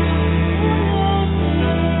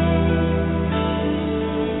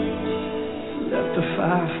 Let the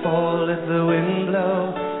fire fall, let the wind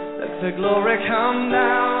blow, let the glory come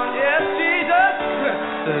down. Yes, Jesus.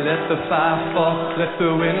 Let the fire fall, let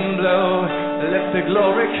the wind blow, let the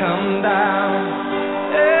glory come down.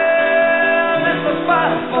 Yeah, let the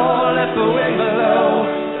fire fall, let the wind blow,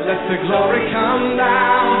 let the glory come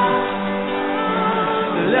down.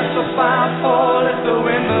 Let the fire fall, let the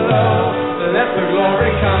wind blow, let the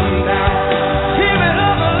glory come down. Spirit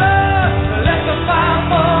of the Lord, let the fire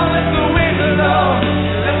fall, let the wind blow,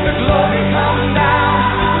 let the glory come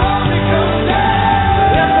down. Glory come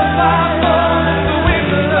down. Let the fire fall, let the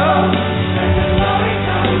wind blow, let the glory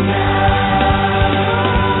come down.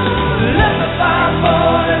 Let the fire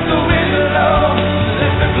fall, let the wind blow,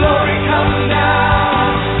 let the glory come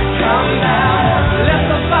down. Come down. Let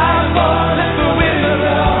the fire fall, let the wind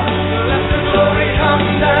blow, let the glory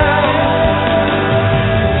come down.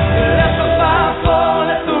 Let the fire fall,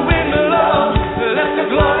 let the wind blow, let the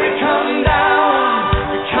glory come down.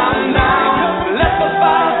 Come down. Let the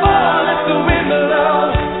fire fall, let the wind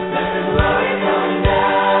blow, let the glory come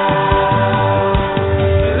down.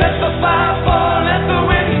 Let the fire fall, let the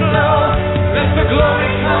wind blow, let the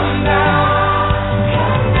glory come down.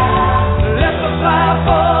 Come down. Let the fire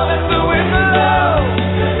fall, let the wind blow,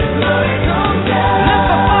 let the glory come down. Let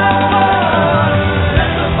the fire fall,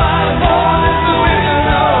 let the fire fall, let the wind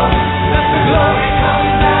blow, let the glory come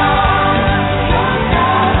down. Come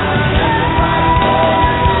down. Let the fire fall,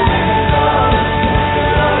 let the wind blow, let the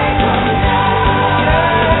glory come down.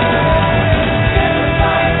 Let the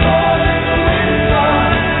fire fall, let the wind blow,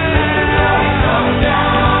 let the glory come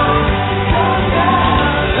down. Come down.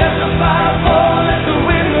 Let the fire fall, let the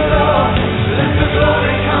wind blow, let the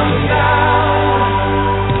glory come down.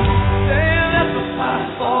 Say, let the fire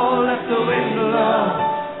fall, let the wind blow,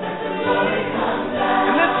 let the glory come down.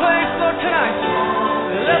 In this place, Lord, tonight,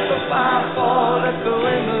 let the fire fall, let the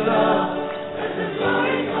wind blow, let the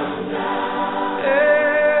glory come down.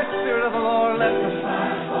 Hey, Spirit of the Lord, let the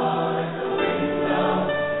fire fall, let the wind blow,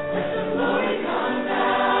 let the glory come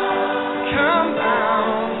down. Come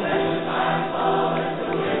down. Let the fire fall, let the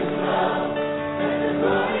wind blow, let the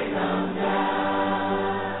glory come down.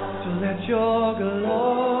 So let your glory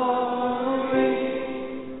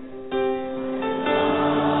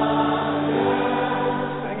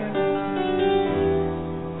sing it.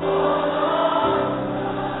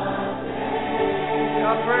 Hear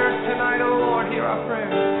our prayers tonight, oh Lord, hear our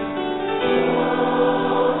prayers.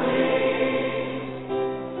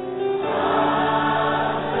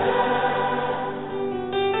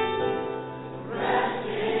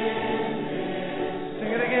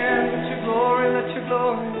 Sing it again. Let your glory, let your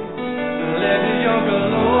glory. Let your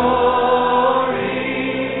glory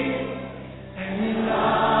and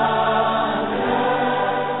honor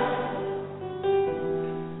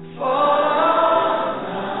fall on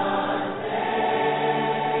us.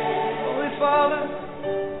 Holy Father,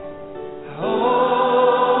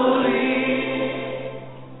 Holy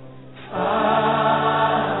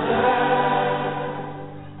Father,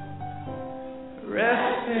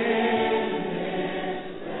 rest in this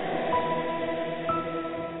place.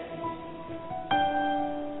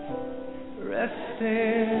 Rest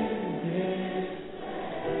in this.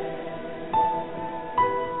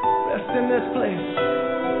 Rest in this place.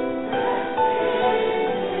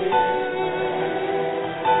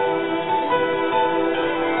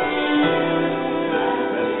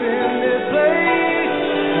 Rest in this place.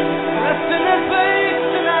 Rest in this place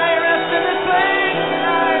tonight. Rest in this place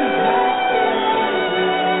tonight.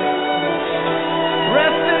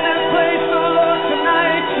 Rest in this place, oh Lord,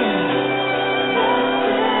 tonight.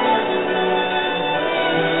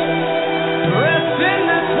 Rest in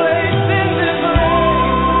this place, in this place.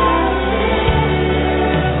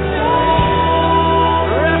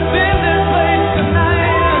 Rest in this place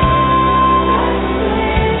tonight.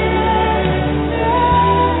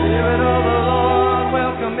 Spirit of the Lord,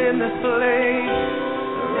 welcome in this place.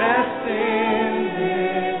 Rest in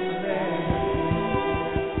this place.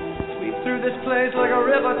 Sweep through this place like a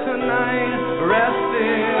river tonight. Rest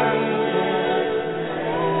in.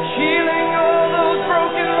 Healing all those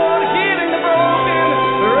broken, Lord, healing the broken.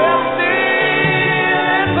 Rest in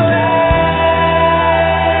this place.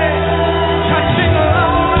 Touching the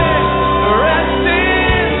lonely. Rest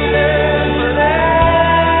in this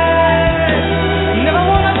place. Never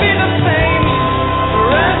want to be the same.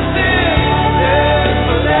 Rest in this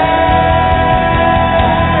place.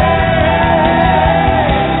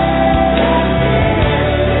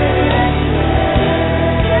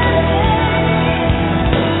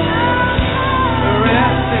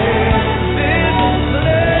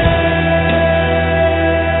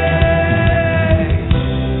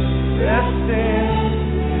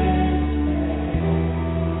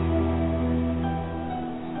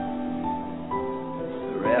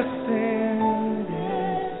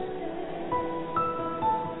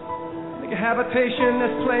 Habitation in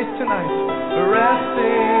this place tonight.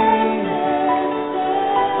 Resting.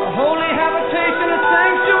 A holy habitation, a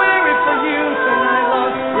sanctuary.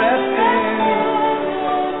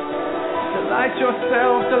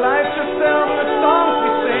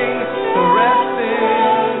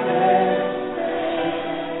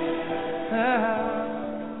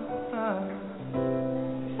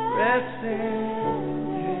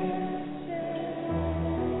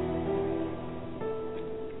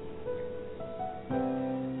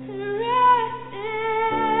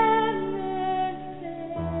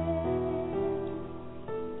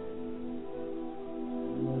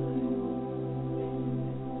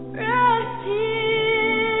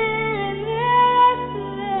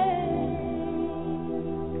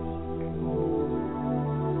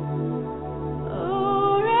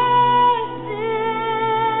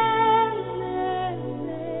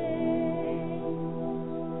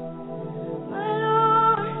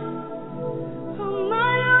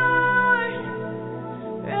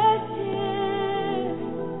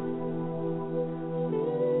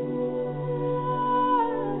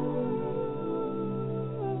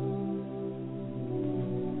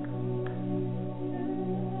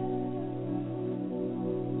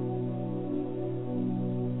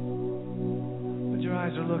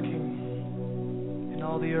 eyes are looking in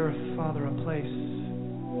all the earth, Father, a place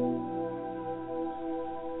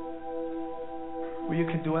where you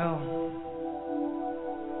can dwell.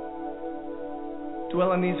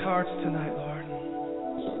 Dwell in these hearts tonight, Lord.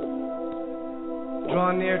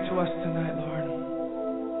 Draw near to us tonight, Lord.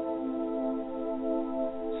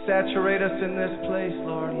 Saturate us in this place,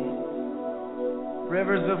 Lord.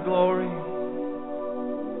 Rivers of glory.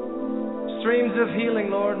 Streams of healing,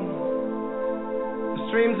 Lord.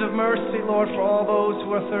 Streams of mercy, Lord, for all those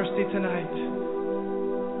who are thirsty tonight.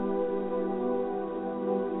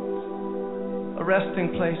 A resting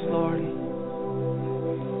place, Lord.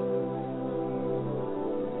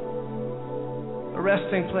 A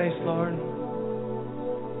resting place, Lord.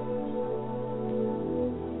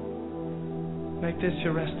 Make this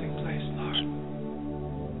your resting place, Lord.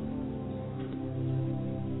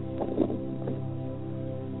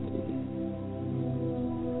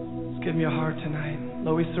 Let's give me your heart tonight.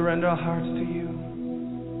 Lord, we surrender our hearts to you.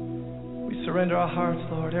 We surrender our hearts,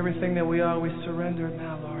 Lord. Everything that we are, we surrender it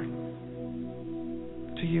now, Lord.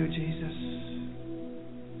 To you, Jesus.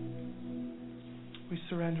 We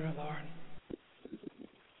surrender it, Lord.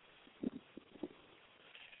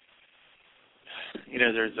 You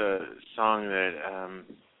know, there's a song that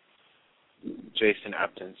Jason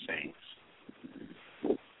Upton sings.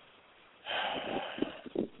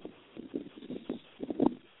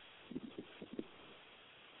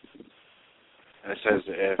 It says,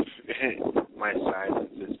 if my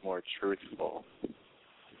silence is more truthful.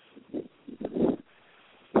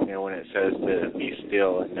 You know, when it says to be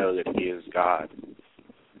still and know that He is God.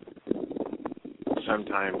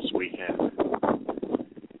 Sometimes we can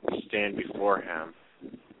stand before Him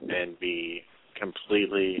and be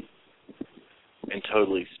completely and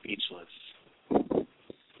totally speechless.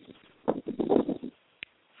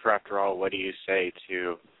 For after all, what do you say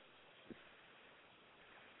to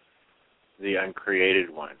the uncreated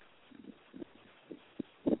one,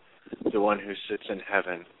 the one who sits in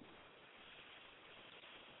heaven,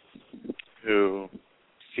 who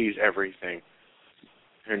sees everything,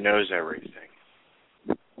 who knows everything,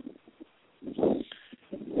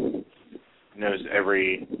 knows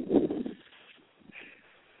every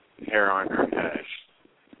hair on our head,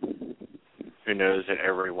 who knows that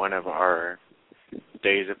every one of our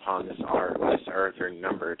days upon this earth are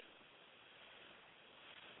numbered,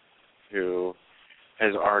 who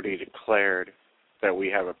has already declared that we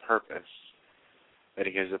have a purpose, that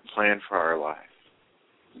He has a plan for our life.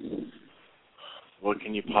 What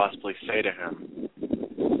can you possibly say to Him?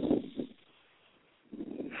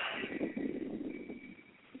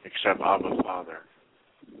 Except Abba, Father.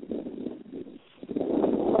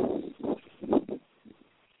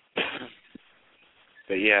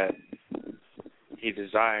 But yet, He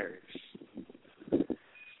desires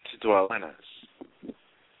to dwell in us.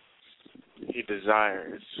 He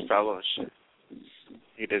desires fellowship.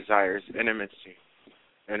 He desires intimacy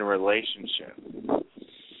and relationship.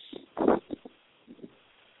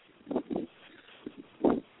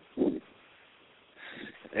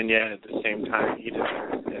 And yet, at the same time, He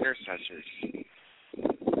desires intercessors.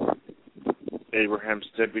 Abraham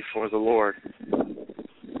stood before the Lord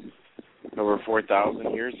over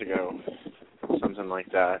 4,000 years ago, something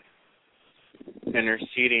like that,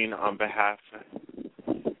 interceding on behalf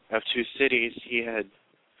of two cities he had,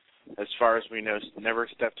 as far as we know, never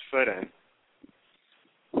stepped foot in,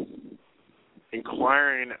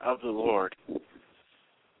 inquiring of the Lord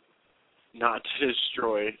not to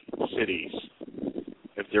destroy cities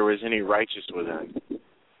if there was any righteous within.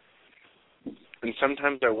 And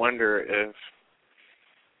sometimes I wonder if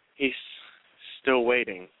He's still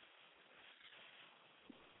waiting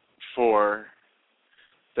for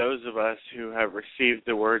those of us who have received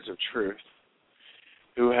the words of truth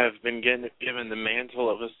who have been given the mantle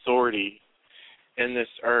of authority in this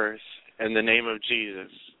earth in the name of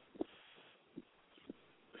Jesus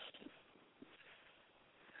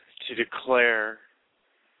to declare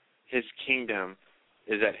his kingdom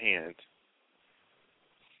is at hand.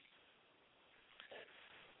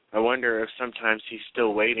 I wonder if sometimes he's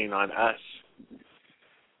still waiting on us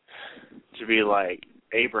to be like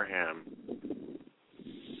Abraham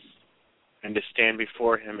and to stand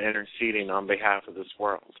before him interceding on behalf of this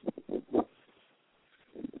world.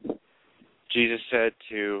 Jesus said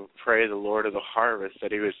to pray the Lord of the harvest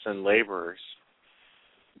that he would send laborers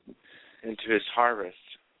into his harvest.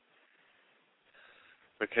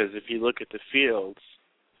 Because if you look at the fields,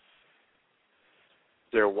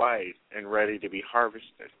 they're white and ready to be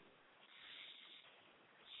harvested.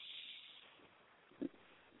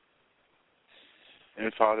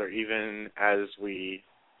 And Father, even as we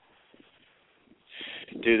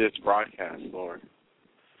do this broadcast, Lord,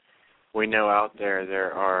 we know out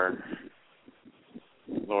there are,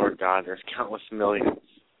 Lord God, there's countless millions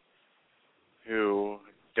who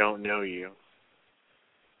don't know you,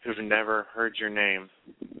 who've never heard your name,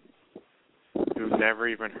 who've never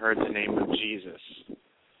even heard the name of Jesus,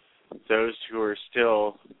 those who are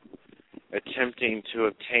still attempting to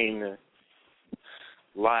obtain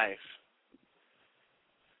life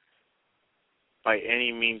by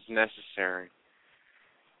any means necessary,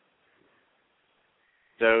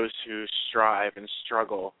 those who strive and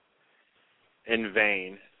struggle in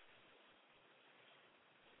vain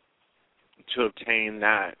to obtain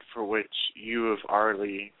that for which you have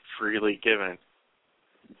already freely given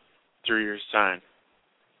through your Son.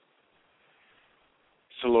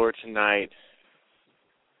 So, Lord, tonight,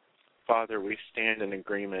 Father, we stand in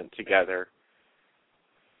agreement together.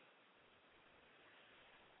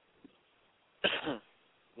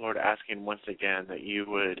 Lord, asking once again that you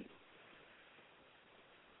would,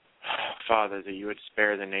 Father, that you would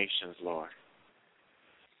spare the nations, Lord.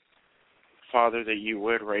 Father, that you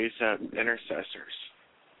would raise up intercessors,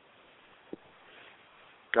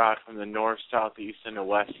 God, from the north, south, east, and the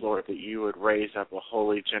west, Lord, that you would raise up a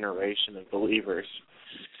holy generation of believers,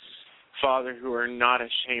 Father, who are not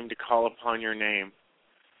ashamed to call upon your name.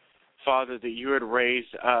 Father, that you would raise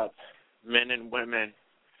up men and women,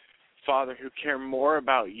 Father, who care more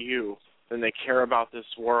about you than they care about this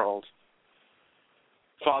world.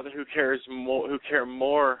 Father, who care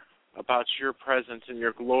more about your presence and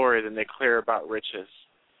your glory than they care about riches.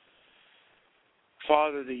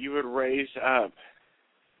 Father, that you would raise up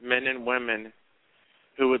men and women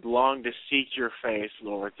who would long to seek your face,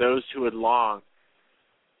 Lord, those who would long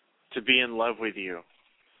to be in love with you.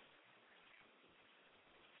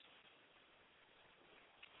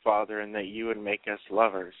 Father, and that you would make us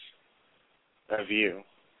lovers of you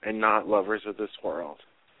and not lovers of this world.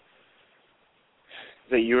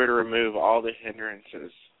 That you would remove all the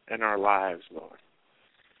hindrances in our lives, Lord.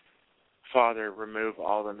 Father, remove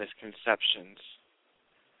all the misconceptions.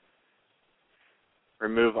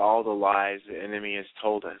 Remove all the lies the enemy has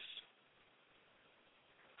told us.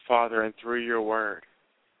 Father, and through your word,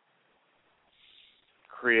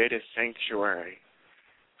 create a sanctuary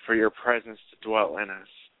for your presence to dwell in us.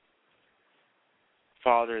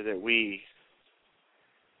 Father, that we,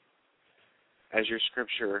 as your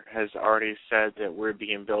scripture has already said, that we're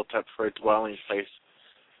being built up for a dwelling place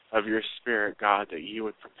of your Spirit, God, that you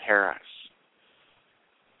would prepare us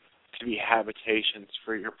to be habitations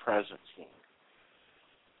for your presence, Lord.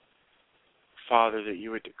 Father, that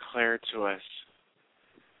you would declare to us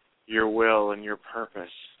your will and your purpose.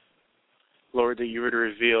 Lord, that you would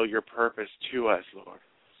reveal your purpose to us, Lord.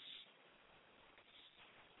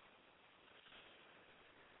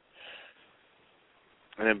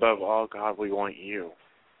 And above all, God, we want you.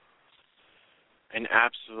 And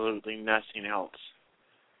absolutely nothing else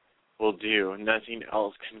will do. Nothing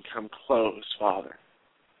else can come close, Father,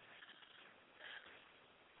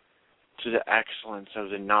 to the excellence of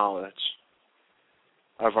the knowledge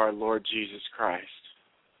of our Lord Jesus Christ.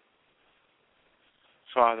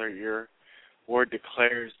 Father, your word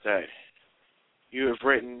declares that you have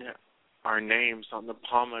written our names on the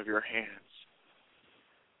palm of your hands.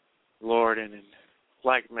 Lord, and in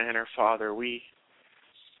like manner, Father, we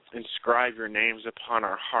inscribe your names upon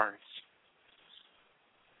our hearts.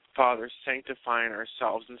 Father, sanctifying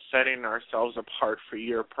ourselves and setting ourselves apart for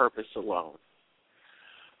your purpose alone.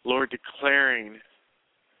 Lord, declaring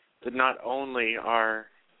that not only are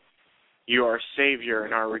you our Savior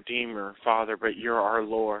and our Redeemer, Father, but you're our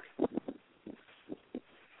Lord.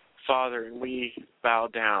 Father, and we bow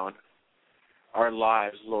down our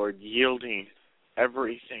lives, Lord, yielding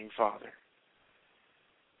everything, Father,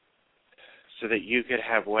 so that you could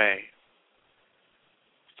have way.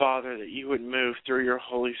 Father, that you would move through your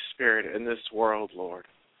Holy Spirit in this world, Lord.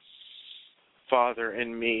 Father,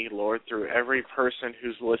 in me, Lord, through every person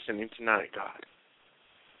who's listening tonight, God.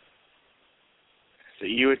 That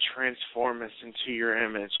you would transform us into your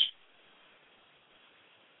image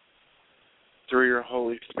through your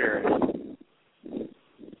Holy Spirit.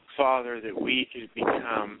 Father, that we could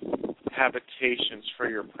become habitations for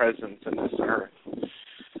your presence in this earth.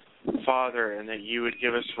 Father, and that you would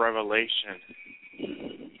give us revelation,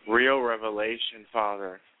 real revelation,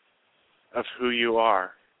 Father, of who you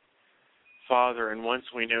are. Father, and once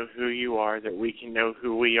we know who you are, that we can know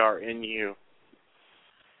who we are in you.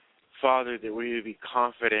 Father, that we would be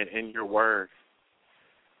confident in your word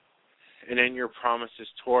and in your promises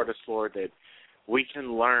toward us, Lord, that we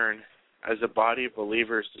can learn as a body of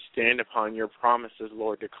believers to stand upon your promises,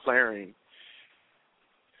 Lord, declaring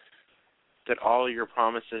that all your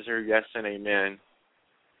promises are yes and amen,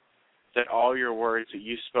 that all your words that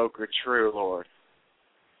you spoke are true, Lord.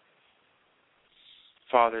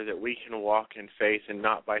 Father, that we can walk in faith and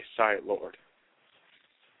not by sight, Lord.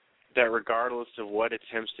 That regardless of what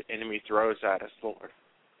attempts the enemy throws at us, Lord,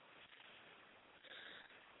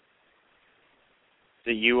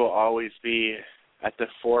 that you will always be at the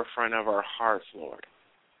forefront of our hearts, Lord.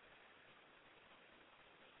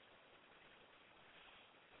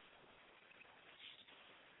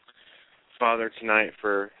 Father, tonight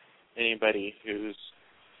for anybody who's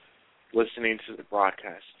listening to the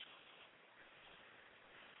broadcast,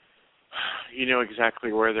 you know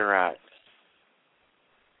exactly where they're at.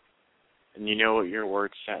 And you know what your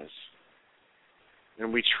word says.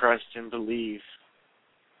 And we trust and believe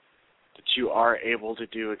that you are able to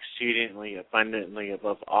do exceedingly abundantly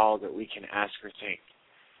above all that we can ask or think.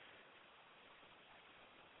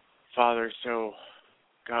 Father, so,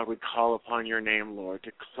 God, we call upon your name, Lord,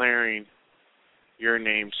 declaring your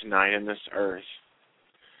name tonight in this earth.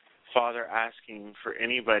 Father, asking for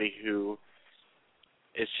anybody who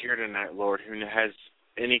is here tonight, Lord, who has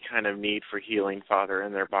any kind of need for healing, Father,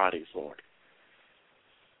 in their bodies, Lord.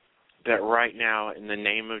 That right now, in the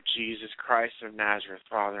name of Jesus Christ of Nazareth,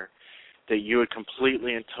 Father, that you would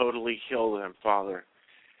completely and totally heal them, Father.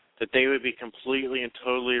 That they would be completely and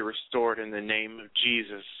totally restored in the name of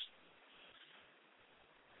Jesus.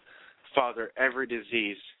 Father, every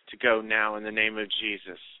disease to go now in the name of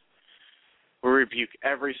Jesus. We rebuke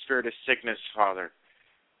every spirit of sickness, Father.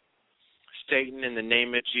 Satan, in the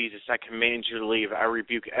name of Jesus, I command you to leave. I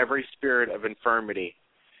rebuke every spirit of infirmity,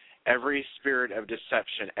 every spirit of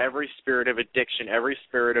deception, every spirit of addiction, every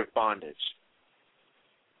spirit of bondage.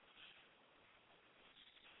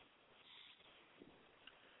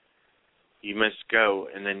 You must go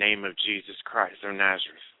in the name of Jesus Christ of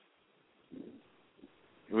Nazareth.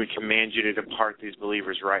 We command you to depart these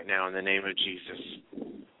believers right now in the name of Jesus.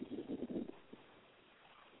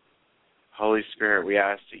 Holy Spirit, we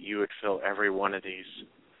ask that you would fill every one of these.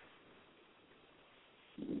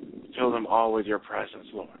 Fill them all with your presence,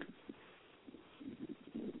 Lord.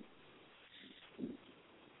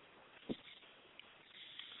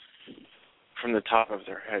 From the top of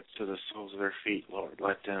their heads to the soles of their feet, Lord,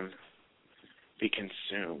 let them be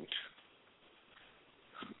consumed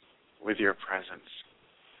with your presence.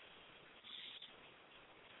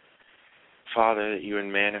 Father, that you would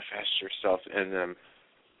manifest yourself in them.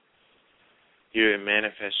 You would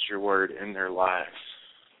manifest your word in their lives.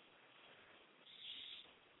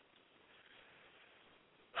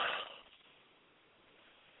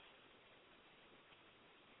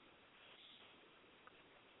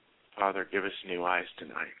 Father, give us new eyes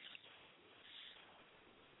tonight.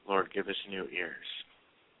 Lord, give us new ears.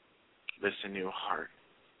 Give us a new heart.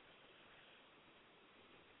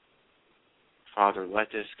 Father, let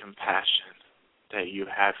this compassion that you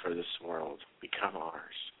have for this world become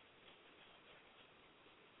ours.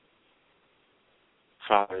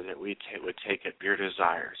 Father, that we would take up your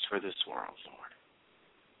desires for this world, Lord.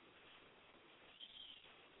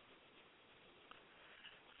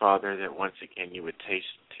 Father, that once again you would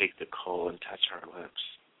take the coal and touch our lips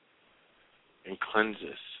and cleanse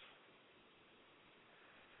us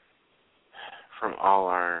from all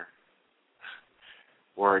our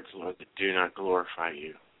words, Lord, that do not glorify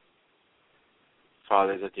you.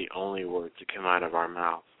 Father, that the only words that come out of our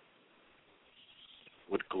mouth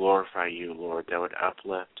would glorify you, Lord, that would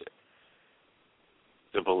uplift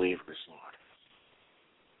the believers, Lord.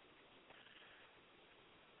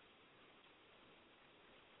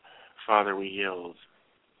 Father, we yield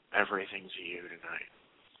everything to you tonight.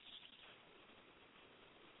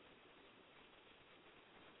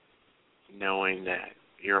 Knowing that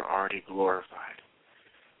you're already glorified,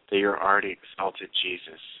 that you're already exalted,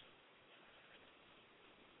 Jesus.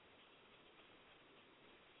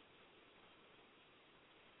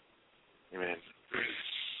 Amen.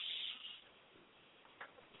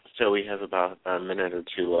 So we have about a minute or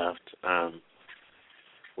two left.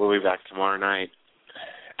 We'll be back tomorrow night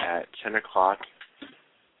at 10 o'clock.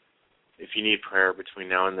 If you need prayer between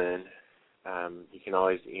now and then, you can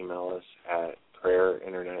always email us at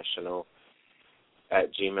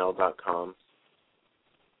prayerinternational@gmail.com,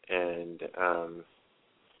 and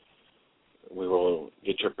we will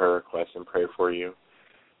get your prayer requests and pray for you.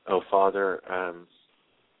 Oh, Father,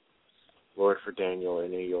 Lord, for Daniel in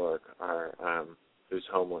New York, who's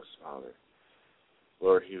homeless, Father.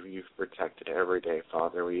 Lord, who you've protected every day,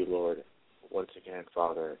 Father. We, Lord, once again,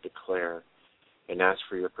 Father, declare and ask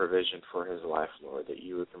for your provision for his life, Lord, that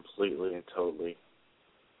you would completely and totally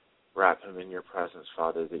wrap him in your presence,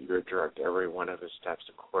 Father, that you would direct every one of his steps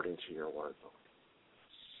according to your word, Lord.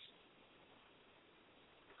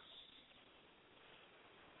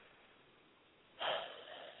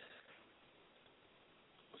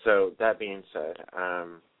 So, that being said, I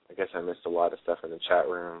guess I missed a lot of stuff in the chat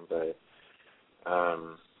room, but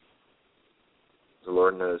the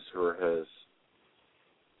Lord knows who are his,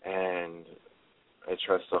 and I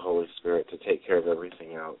trust the Holy Spirit to take care of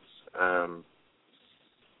everything else.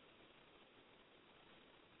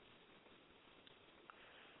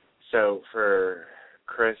 So for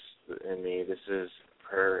Chris and me, this is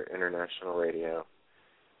Prayer International Radio,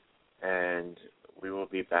 and we will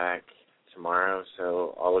be back tomorrow.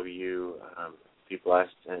 So all of you, be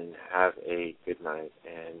blessed and have a good night.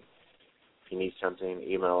 And if you need something,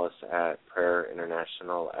 email us at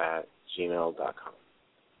prayerinternational@gmail.com.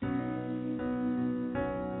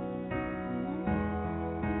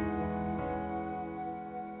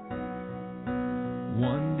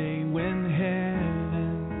 One day when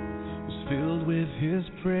heaven was filled with his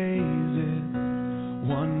praises,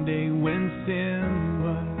 one day when sin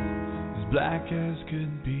was as black as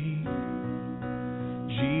could be,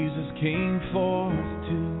 Jesus came forth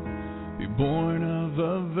to be born of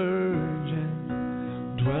a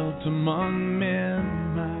virgin, dwelt among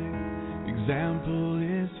men, my example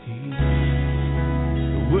is he.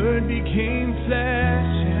 The Word became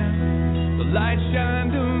flesh and the light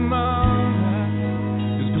shined among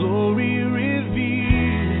us, his glory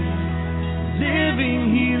revealed.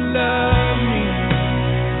 Living he loved me,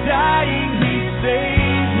 dying he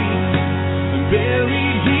saved me, and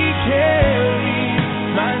buried he carried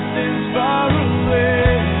my sins far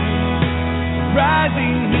away.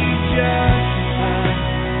 Rising he justified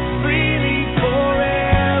freely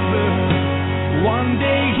forever. One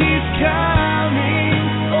day he's coming,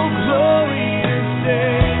 oh glorious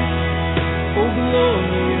day, oh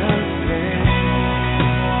glorious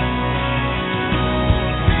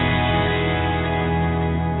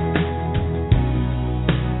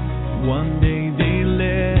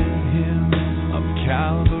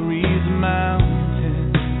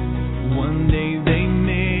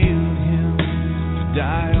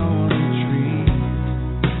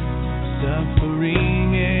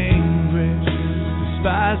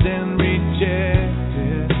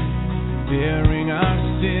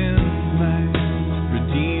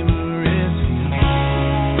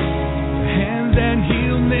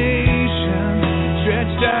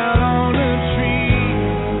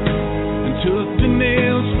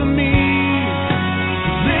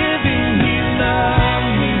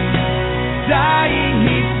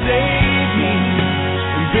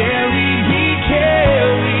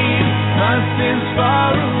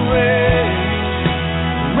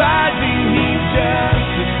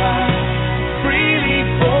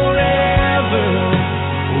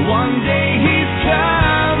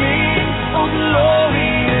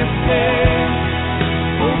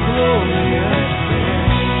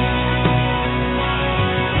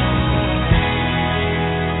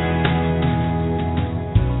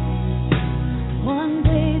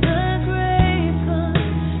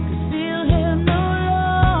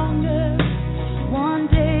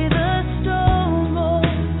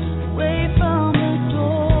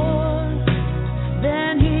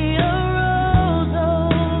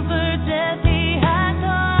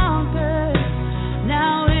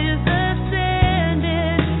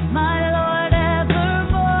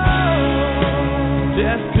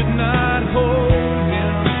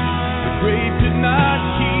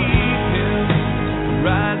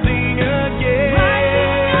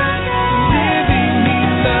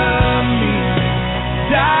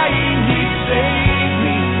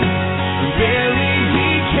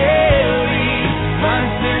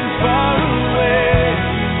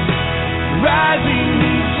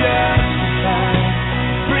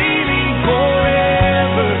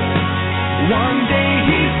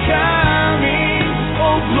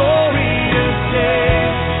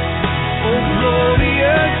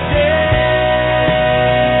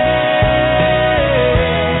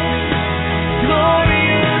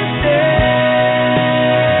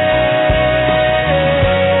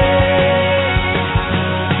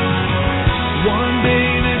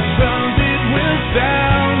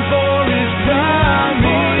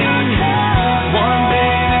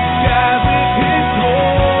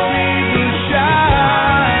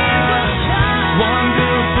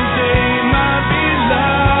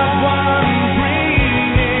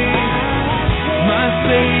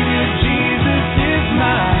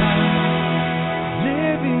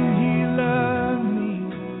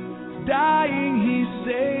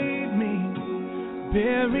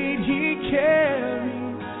Buried, he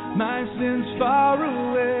carried my sins far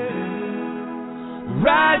away.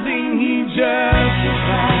 Rising, he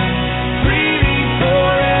justified.